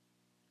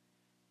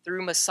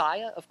 Through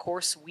Messiah, of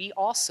course, we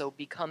also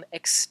become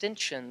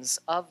extensions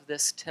of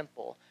this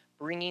temple,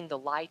 bringing the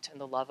light and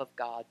the love of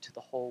God to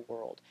the whole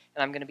world.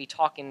 And I'm going to be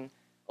talking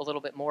a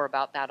little bit more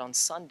about that on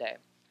Sunday.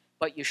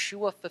 But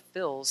Yeshua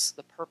fulfills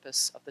the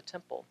purpose of the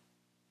temple.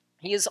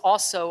 He is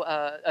also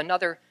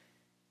another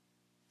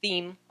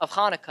theme of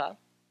Hanukkah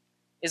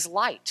is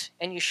light.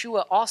 And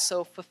Yeshua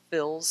also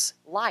fulfills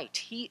light.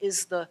 He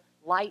is the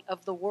light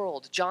of the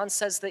world. John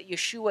says that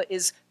Yeshua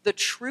is the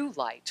true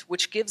light,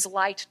 which gives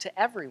light to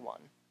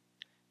everyone.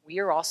 We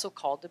are also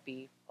called to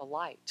be a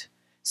light.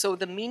 So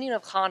the meaning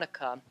of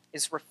Hanukkah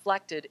is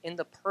reflected in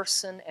the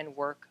person and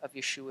work of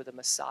Yeshua the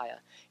Messiah.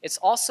 It's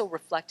also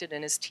reflected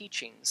in his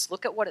teachings.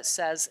 Look at what it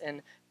says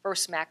in 1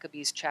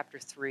 Maccabees chapter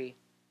 3.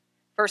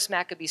 1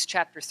 Maccabees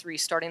chapter 3,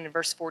 starting in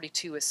verse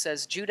 42, it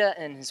says, Judah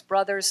and his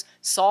brothers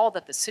saw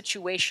that the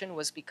situation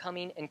was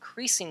becoming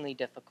increasingly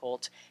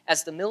difficult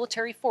as the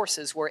military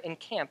forces were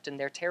encamped in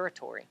their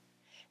territory.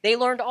 They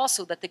learned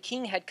also that the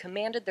king had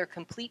commanded their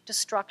complete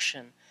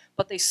destruction,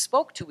 but they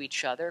spoke to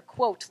each other,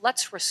 quote,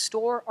 let's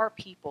restore our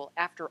people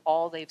after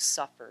all they've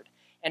suffered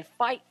and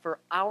fight for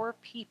our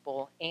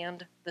people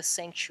and the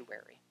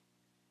sanctuary.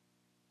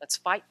 Let's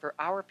fight for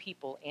our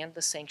people and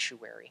the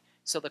sanctuary.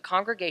 So the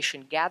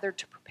congregation gathered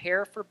to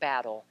prepare for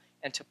battle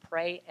and to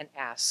pray and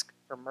ask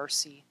for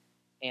mercy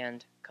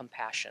and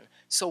compassion.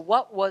 So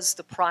what was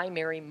the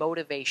primary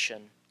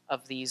motivation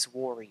of these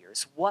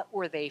warriors? What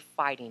were they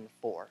fighting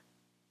for?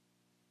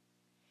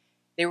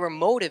 They were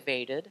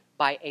motivated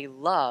by a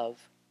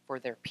love for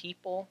their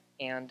people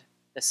and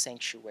the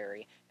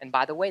sanctuary. And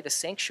by the way, the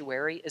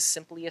sanctuary is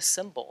simply a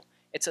symbol.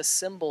 It's a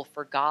symbol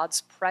for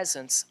God's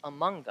presence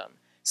among them.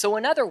 So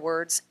in other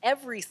words,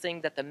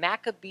 everything that the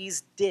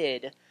Maccabees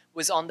did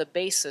was on the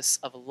basis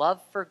of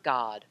love for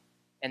God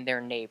and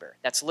their neighbor.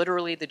 That's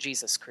literally the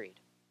Jesus Creed.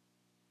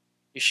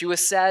 Yeshua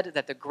said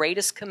that the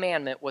greatest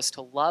commandment was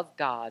to love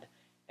God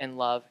and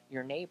love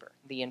your neighbor.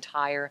 The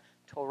entire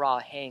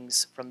Torah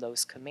hangs from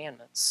those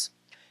commandments.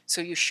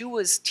 So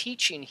Yeshua's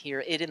teaching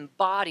here, it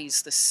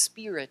embodies the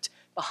spirit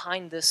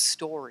behind this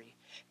story,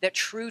 that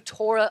true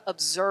Torah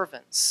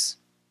observance,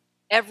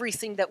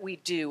 everything that we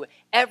do,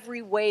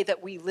 every way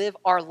that we live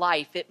our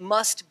life, it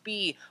must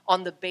be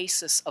on the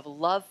basis of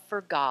love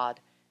for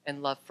God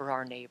and love for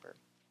our neighbor.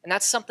 And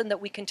that's something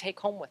that we can take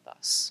home with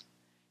us.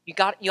 You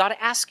ought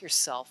to ask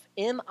yourself,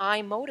 am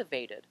I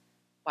motivated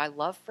by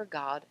love for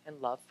God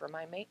and love for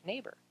my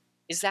neighbor?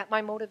 Is that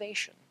my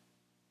motivation?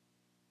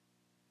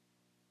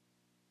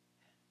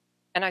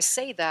 And I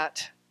say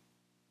that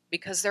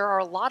because there are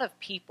a lot of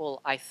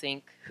people, I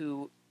think,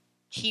 who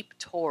keep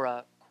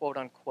Torah, quote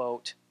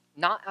unquote,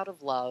 not out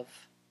of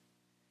love,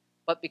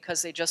 but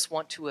because they just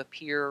want to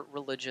appear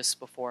religious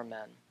before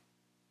men.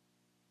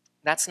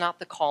 That's not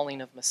the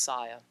calling of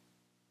Messiah.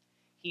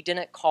 He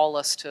didn't call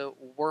us to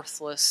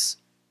worthless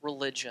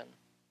religion.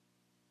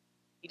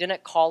 He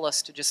didn't call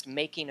us to just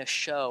making a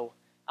show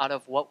out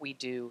of what we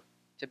do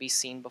to be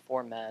seen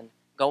before men,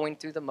 going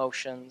through the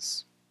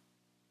motions.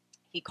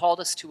 He called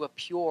us to a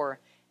pure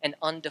and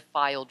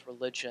undefiled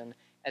religion,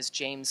 as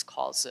James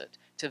calls it,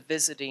 to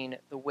visiting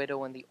the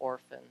widow and the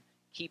orphan,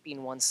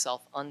 keeping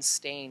oneself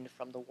unstained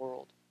from the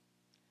world.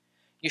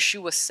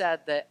 Yeshua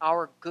said that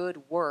our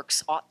good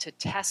works ought to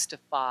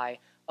testify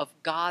of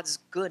God's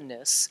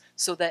goodness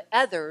so that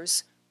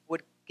others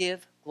would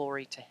give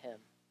glory to him.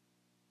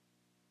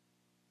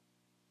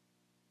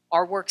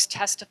 Our works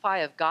testify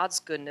of God's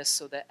goodness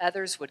so that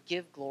others would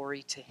give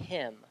glory to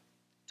him.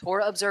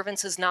 Torah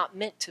observance is not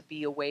meant to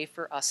be a way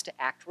for us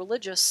to act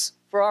religious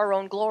for our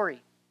own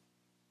glory.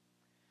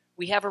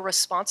 We have a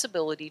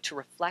responsibility to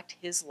reflect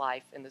his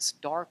life in this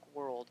dark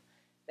world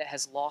that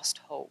has lost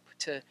hope,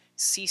 to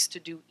cease to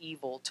do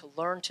evil, to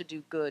learn to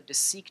do good, to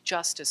seek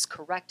justice,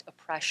 correct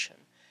oppression,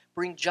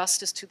 bring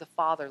justice to the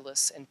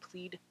fatherless, and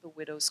plead the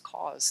widow's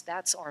cause.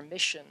 That's our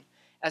mission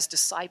as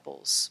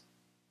disciples.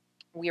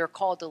 We are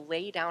called to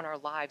lay down our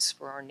lives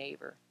for our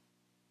neighbor.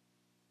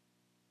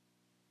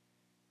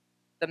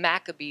 The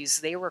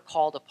Maccabees, they were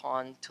called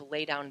upon to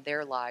lay down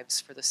their lives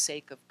for the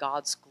sake of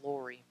God's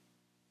glory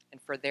and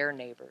for their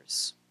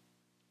neighbors.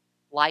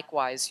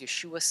 Likewise,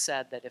 Yeshua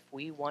said that if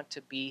we want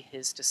to be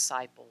his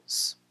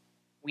disciples,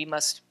 we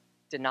must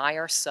deny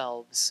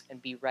ourselves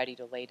and be ready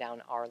to lay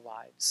down our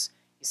lives.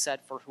 He said,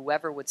 for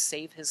whoever would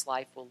save his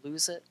life will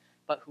lose it,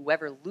 but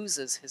whoever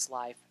loses his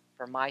life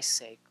for my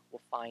sake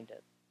will find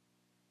it.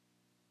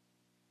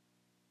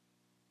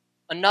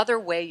 Another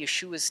way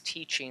Yeshua's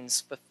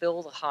teachings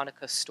fulfill the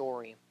Hanukkah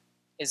story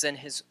is in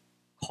his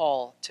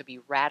call to be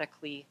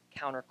radically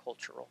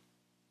countercultural.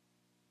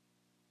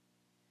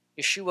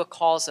 Yeshua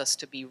calls us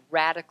to be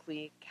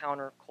radically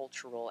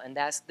countercultural, and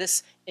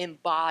this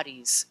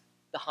embodies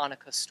the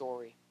Hanukkah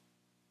story.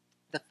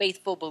 The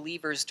faithful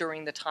believers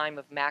during the time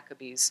of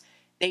Maccabees,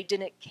 they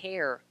didn't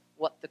care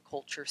what the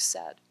culture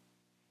said.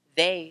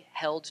 They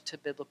held to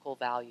biblical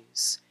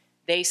values.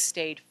 They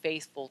stayed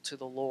faithful to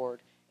the Lord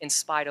in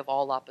spite of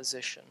all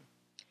opposition.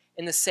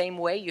 In the same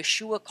way,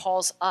 Yeshua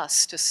calls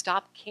us to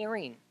stop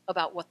caring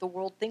about what the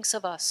world thinks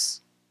of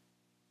us,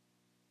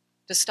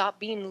 to stop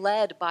being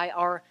led by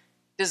our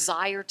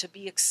desire to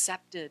be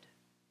accepted,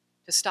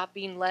 to stop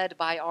being led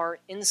by our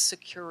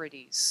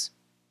insecurities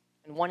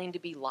and wanting to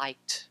be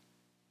liked.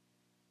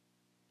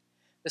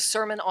 The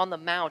Sermon on the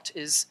Mount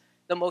is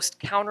the most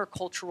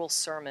countercultural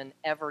sermon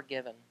ever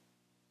given.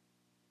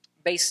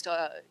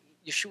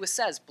 Yeshua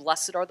says,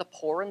 blessed are the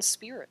poor in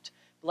spirit.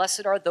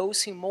 Blessed are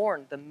those who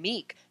mourn, the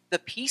meek, the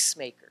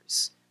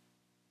peacemakers.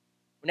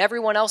 When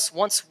everyone else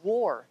wants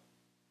war,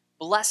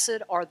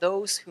 blessed are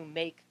those who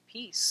make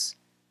peace.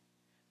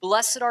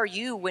 Blessed are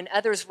you when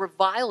others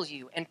revile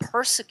you and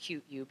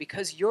persecute you,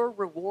 because your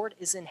reward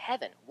is in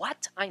heaven.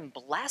 What? I'm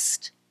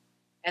blessed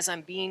as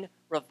I'm being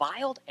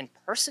reviled and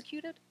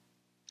persecuted?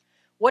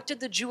 What did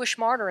the Jewish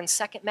martyr in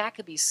 2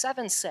 Maccabees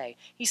 7 say?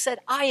 He said,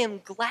 I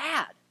am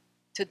glad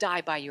to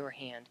die by your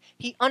hand.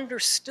 He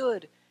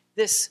understood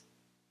this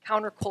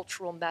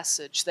countercultural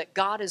message that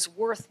God is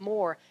worth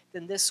more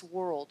than this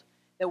world,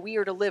 that we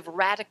are to live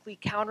radically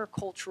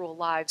countercultural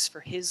lives for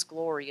his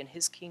glory and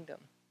his kingdom.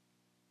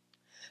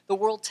 The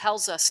world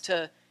tells us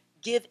to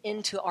give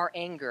into our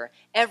anger.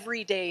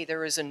 Every day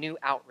there is a new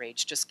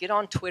outrage. Just get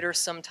on Twitter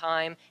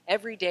sometime.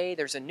 Every day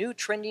there's a new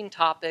trending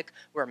topic.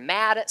 We're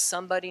mad at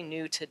somebody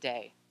new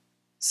today.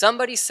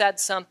 Somebody said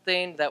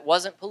something that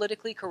wasn't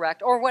politically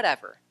correct or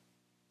whatever.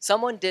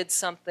 Someone did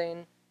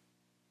something.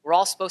 We're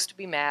all supposed to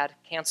be mad,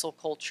 cancel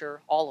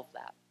culture, all of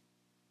that.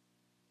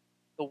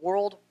 The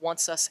world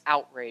wants us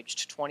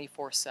outraged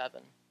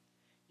 24/7.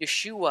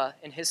 Yeshua,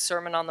 in his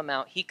Sermon on the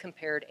Mount, he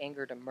compared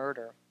anger to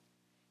murder.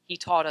 He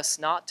taught us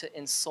not to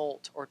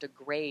insult or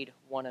degrade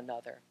one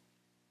another.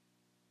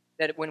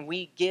 That when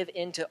we give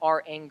into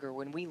our anger,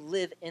 when we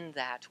live in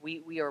that,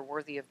 we are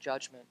worthy of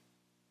judgment.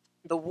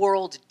 The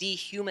world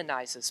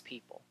dehumanizes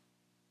people.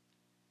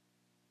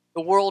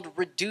 The world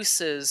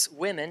reduces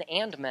women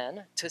and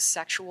men to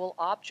sexual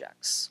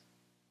objects.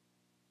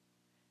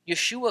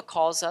 Yeshua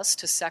calls us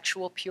to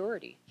sexual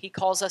purity. He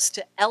calls us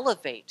to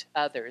elevate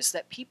others,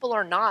 that people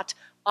are not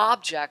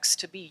objects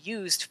to be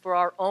used for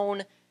our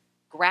own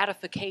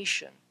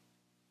gratification,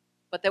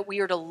 but that we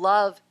are to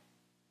love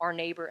our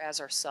neighbor as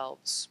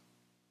ourselves.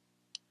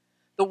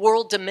 The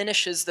world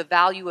diminishes the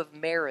value of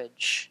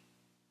marriage.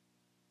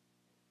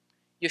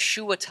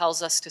 Yeshua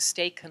tells us to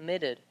stay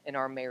committed in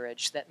our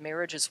marriage, that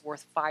marriage is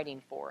worth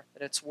fighting for,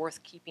 that it's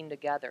worth keeping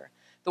together.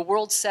 The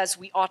world says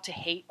we ought to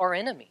hate our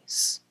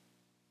enemies.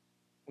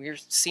 We're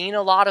seeing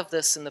a lot of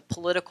this in the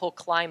political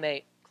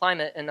climate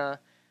in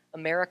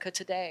America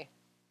today.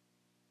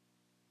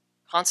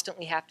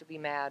 Constantly have to be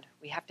mad.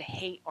 We have to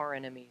hate our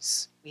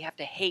enemies. We have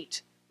to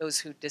hate those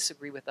who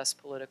disagree with us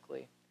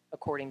politically,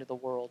 according to the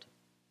world.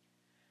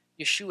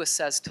 Yeshua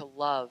says to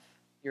love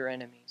your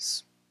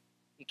enemies.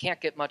 You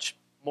can't get much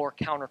more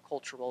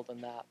countercultural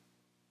than that.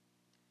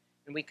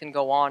 And we can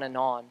go on and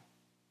on.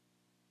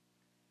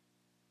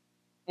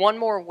 One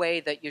more way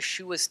that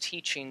Yeshua's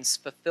teachings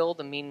fulfill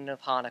the meaning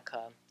of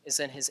Hanukkah is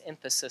in his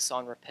emphasis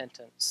on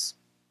repentance.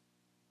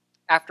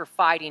 After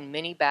fighting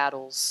many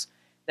battles,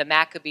 the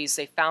Maccabees,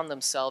 they found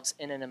themselves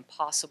in an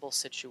impossible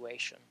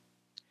situation.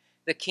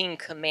 The king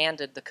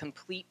commanded the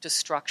complete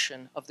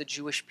destruction of the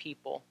Jewish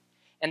people,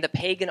 and the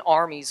pagan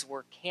armies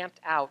were camped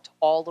out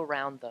all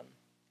around them.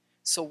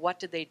 So what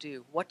did they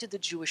do? What did the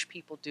Jewish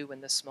people do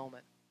in this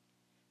moment?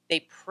 They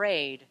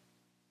prayed,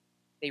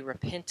 they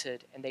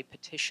repented, and they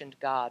petitioned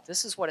God.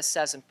 This is what it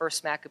says in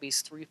 1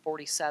 Maccabees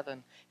 3:47.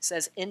 It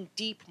says, in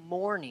deep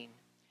mourning,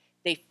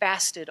 they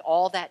fasted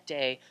all that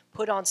day,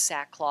 put on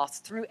sackcloth,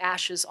 threw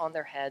ashes on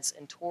their heads,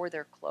 and tore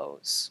their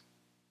clothes.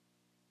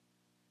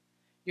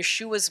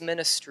 Yeshua's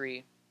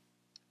ministry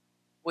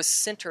was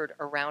centered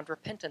around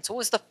repentance. What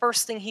was the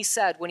first thing he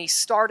said when he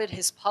started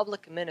his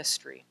public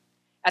ministry?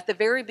 At the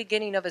very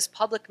beginning of his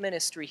public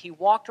ministry, he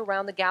walked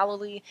around the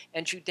Galilee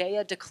and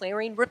Judea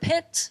declaring,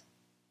 repent.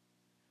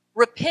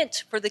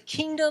 Repent, for the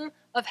kingdom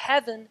of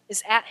heaven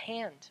is at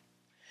hand.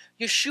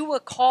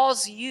 Yeshua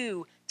calls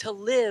you to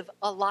live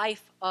a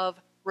life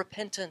of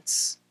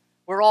repentance.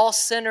 We're all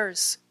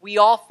sinners. We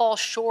all fall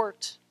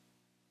short.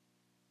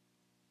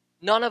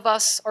 None of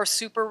us are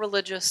super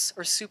religious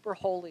or super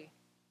holy.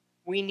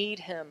 We need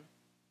him.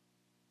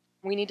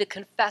 We need to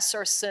confess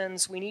our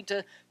sins. We need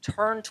to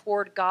turn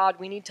toward God.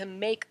 We need to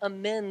make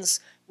amends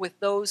with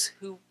those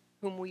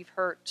whom we've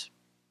hurt.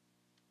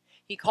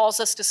 He calls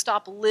us to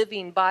stop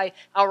living by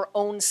our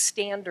own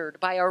standard,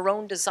 by our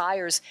own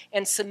desires,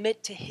 and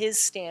submit to his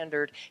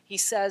standard. He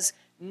says,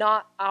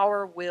 not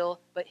our will,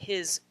 but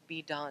his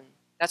be done.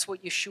 That's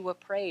what Yeshua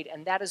prayed,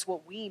 and that is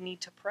what we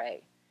need to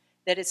pray,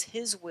 that it's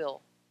his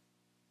will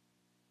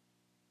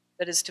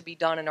that is to be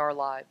done in our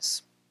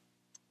lives.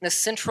 The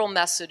central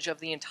message of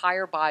the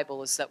entire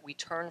Bible is that we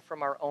turn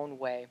from our own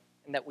way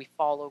and that we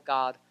follow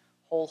God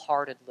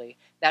wholeheartedly.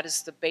 That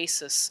is the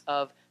basis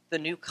of the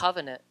new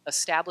covenant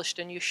established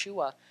in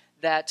Yeshua,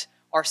 that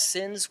our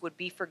sins would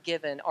be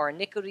forgiven, our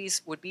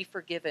iniquities would be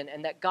forgiven,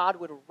 and that God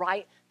would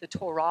write the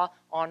Torah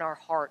on our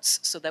hearts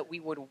so that we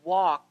would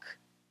walk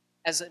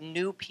as a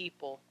new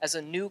people, as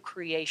a new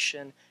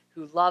creation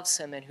who loves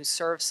him and who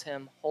serves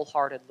him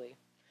wholeheartedly.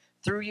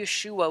 Through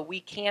Yeshua, we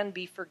can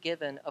be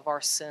forgiven of our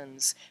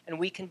sins, and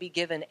we can be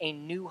given a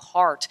new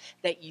heart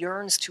that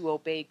yearns to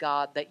obey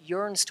God, that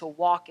yearns to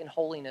walk in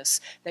holiness,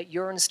 that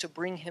yearns to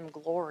bring him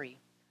glory.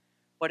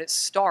 But it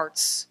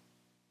starts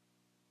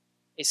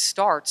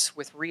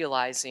with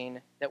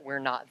realizing that we're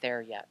not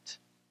there yet.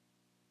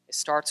 It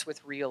starts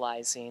with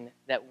realizing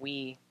that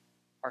we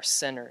are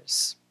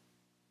sinners,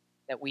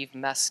 that we've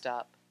messed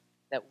up,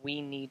 that we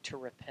need to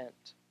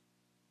repent.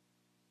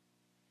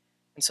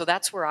 And so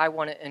that's where I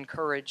want to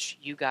encourage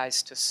you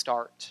guys to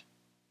start.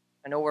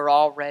 I know we're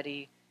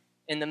already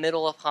in the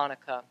middle of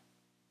Hanukkah,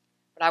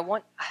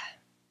 but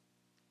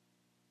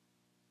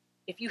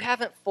if you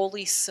haven't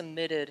fully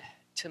submitted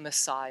to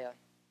Messiah,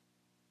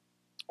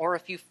 or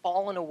if you've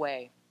fallen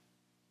away,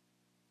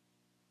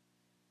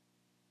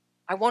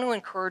 I want to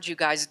encourage you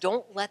guys,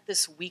 don't let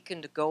this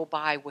weekend go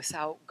by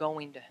without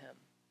going to him,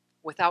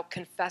 without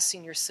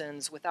confessing your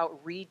sins,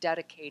 without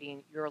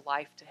rededicating your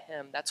life to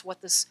him. That's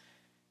what this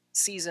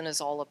season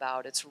is all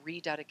about. It's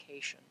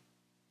rededication.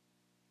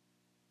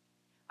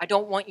 I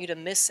don't want you to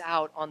miss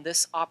out on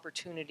this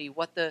opportunity,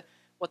 what the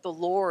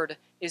Lord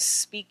is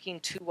speaking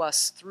to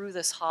us through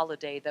this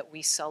holiday that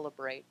we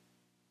celebrate.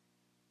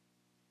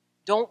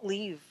 Don't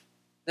leave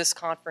this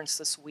conference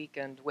this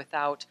weekend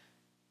without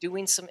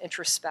doing some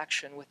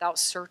introspection, without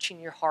searching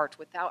your heart,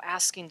 without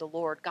asking the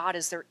Lord, God,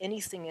 is there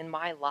anything in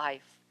my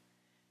life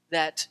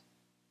that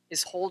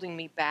is holding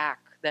me back,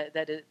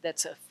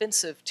 that's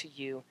offensive to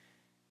you?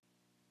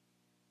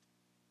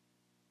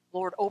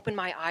 Lord, open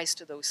my eyes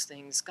to those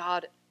things.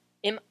 God,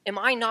 am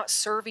I not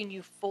serving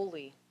you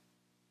fully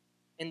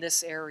in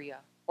this area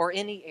or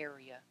any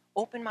area?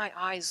 Open my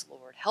eyes,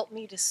 Lord. Help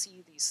me to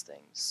see these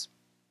things.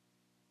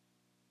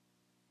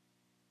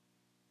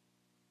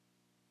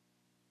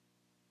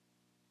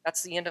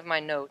 That's the end of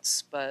my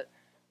notes, but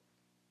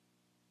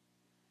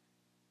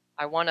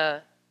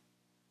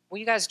will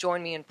you guys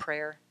join me in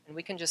prayer? And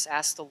we can just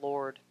ask the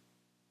Lord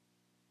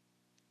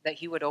that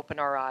he would open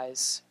our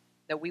eyes,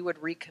 that we would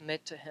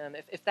recommit to him.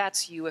 If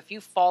that's you, if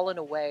you've fallen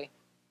away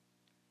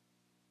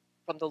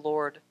from the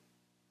Lord,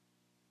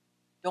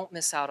 don't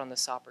miss out on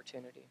this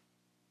opportunity.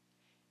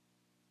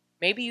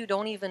 Maybe you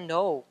don't even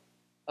know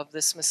of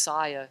this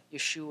Messiah,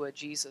 Yeshua,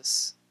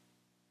 Jesus,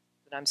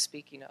 that I'm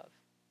speaking of.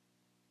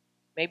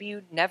 Maybe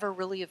you never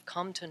really have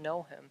come to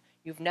know him.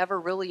 You've never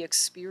really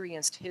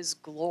experienced his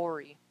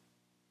glory.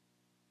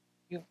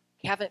 You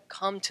haven't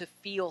come to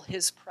feel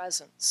his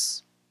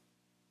presence,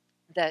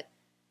 that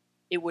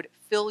it would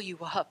fill you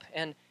up,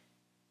 and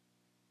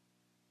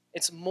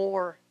it's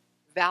more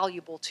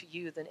valuable to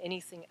you than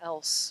anything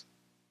else.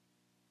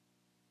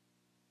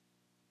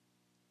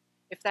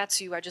 If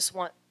that's you, I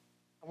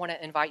want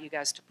to invite you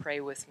guys to pray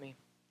with me.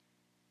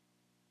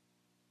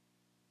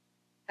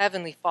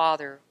 Heavenly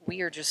Father,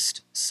 we are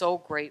just so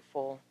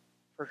grateful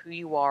for who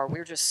you are.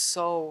 We're just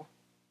so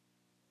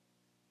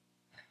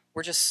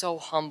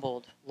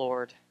humbled,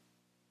 Lord,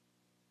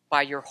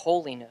 by your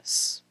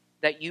holiness,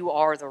 that you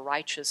are the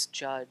righteous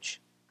judge,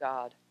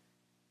 God.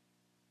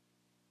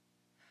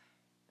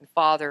 And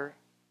Father,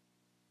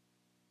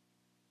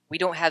 we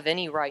don't have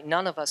any right,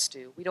 none of us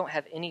do, we don't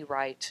have any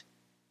right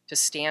to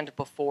stand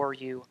before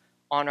you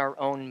on our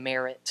own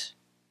merit,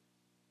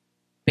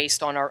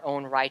 based on our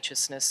own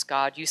righteousness.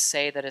 God, you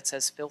say that it's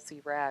as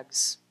filthy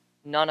rags.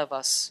 None of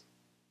us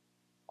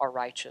are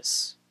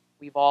righteous.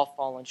 We've all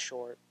fallen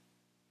short.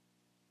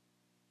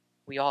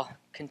 We all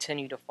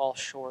continue to fall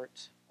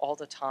short all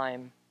the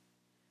time.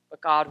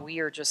 But God, we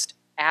are just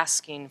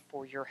asking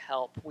for your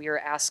help. We are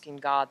asking,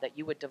 God, that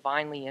you would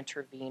divinely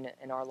intervene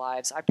in our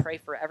lives. I pray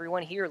for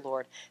everyone here,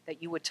 Lord,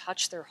 that you would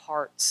touch their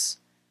hearts,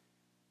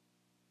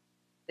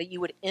 that you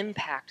would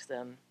impact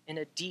them in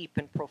a deep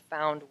and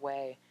profound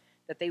way,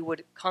 that they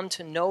would come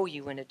to know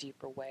you in a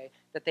deeper way,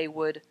 that they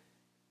would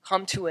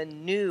come to a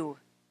new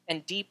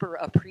and deeper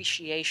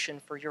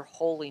appreciation for your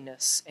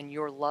holiness and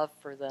your love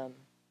for them.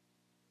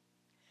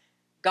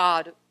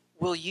 God,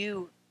 will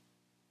you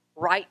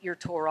write your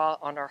Torah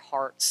on our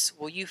hearts?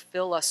 Will you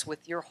fill us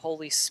with your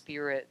Holy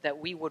Spirit, that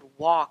we would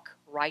walk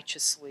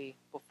righteously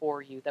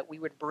before you, that we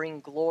would bring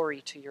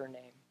glory to your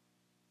name?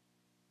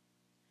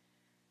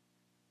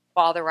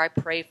 Father, I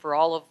pray for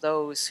all of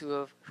those who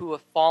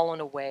have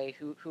fallen away,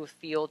 who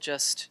feel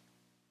just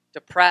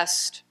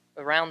depressed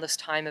around this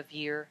time of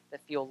year,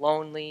 that feel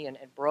lonely and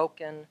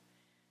broken.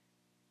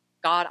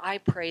 God, I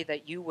pray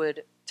that you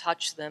would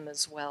touch them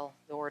as well,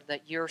 Lord,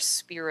 that your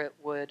Spirit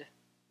would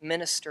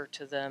minister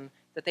to them,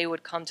 that they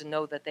would come to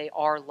know that they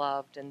are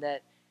loved and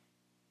that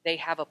they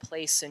have a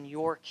place in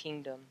your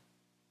kingdom.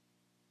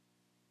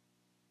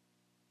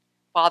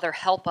 Father,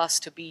 help us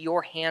to be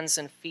your hands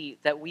and feet,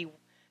 that we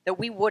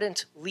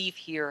wouldn't leave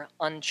here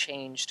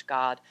unchanged,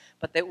 God,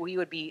 but that we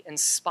would be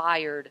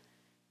inspired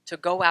to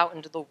go out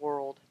into the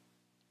world,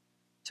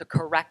 to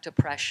correct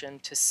oppression,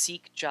 to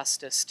seek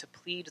justice, to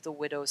plead the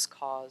widow's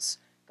cause.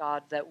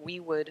 God, that we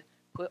would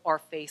put our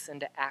faith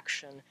into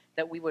action,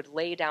 that we would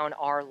lay down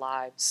our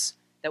lives,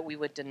 that we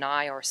would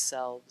deny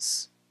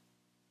ourselves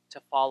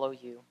to follow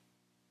you.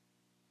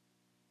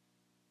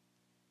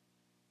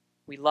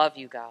 We love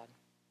you, God.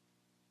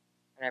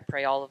 And I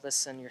pray all of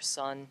this in your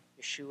Son,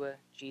 Yeshua,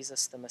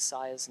 Jesus, the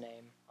Messiah's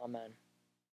name. Amen.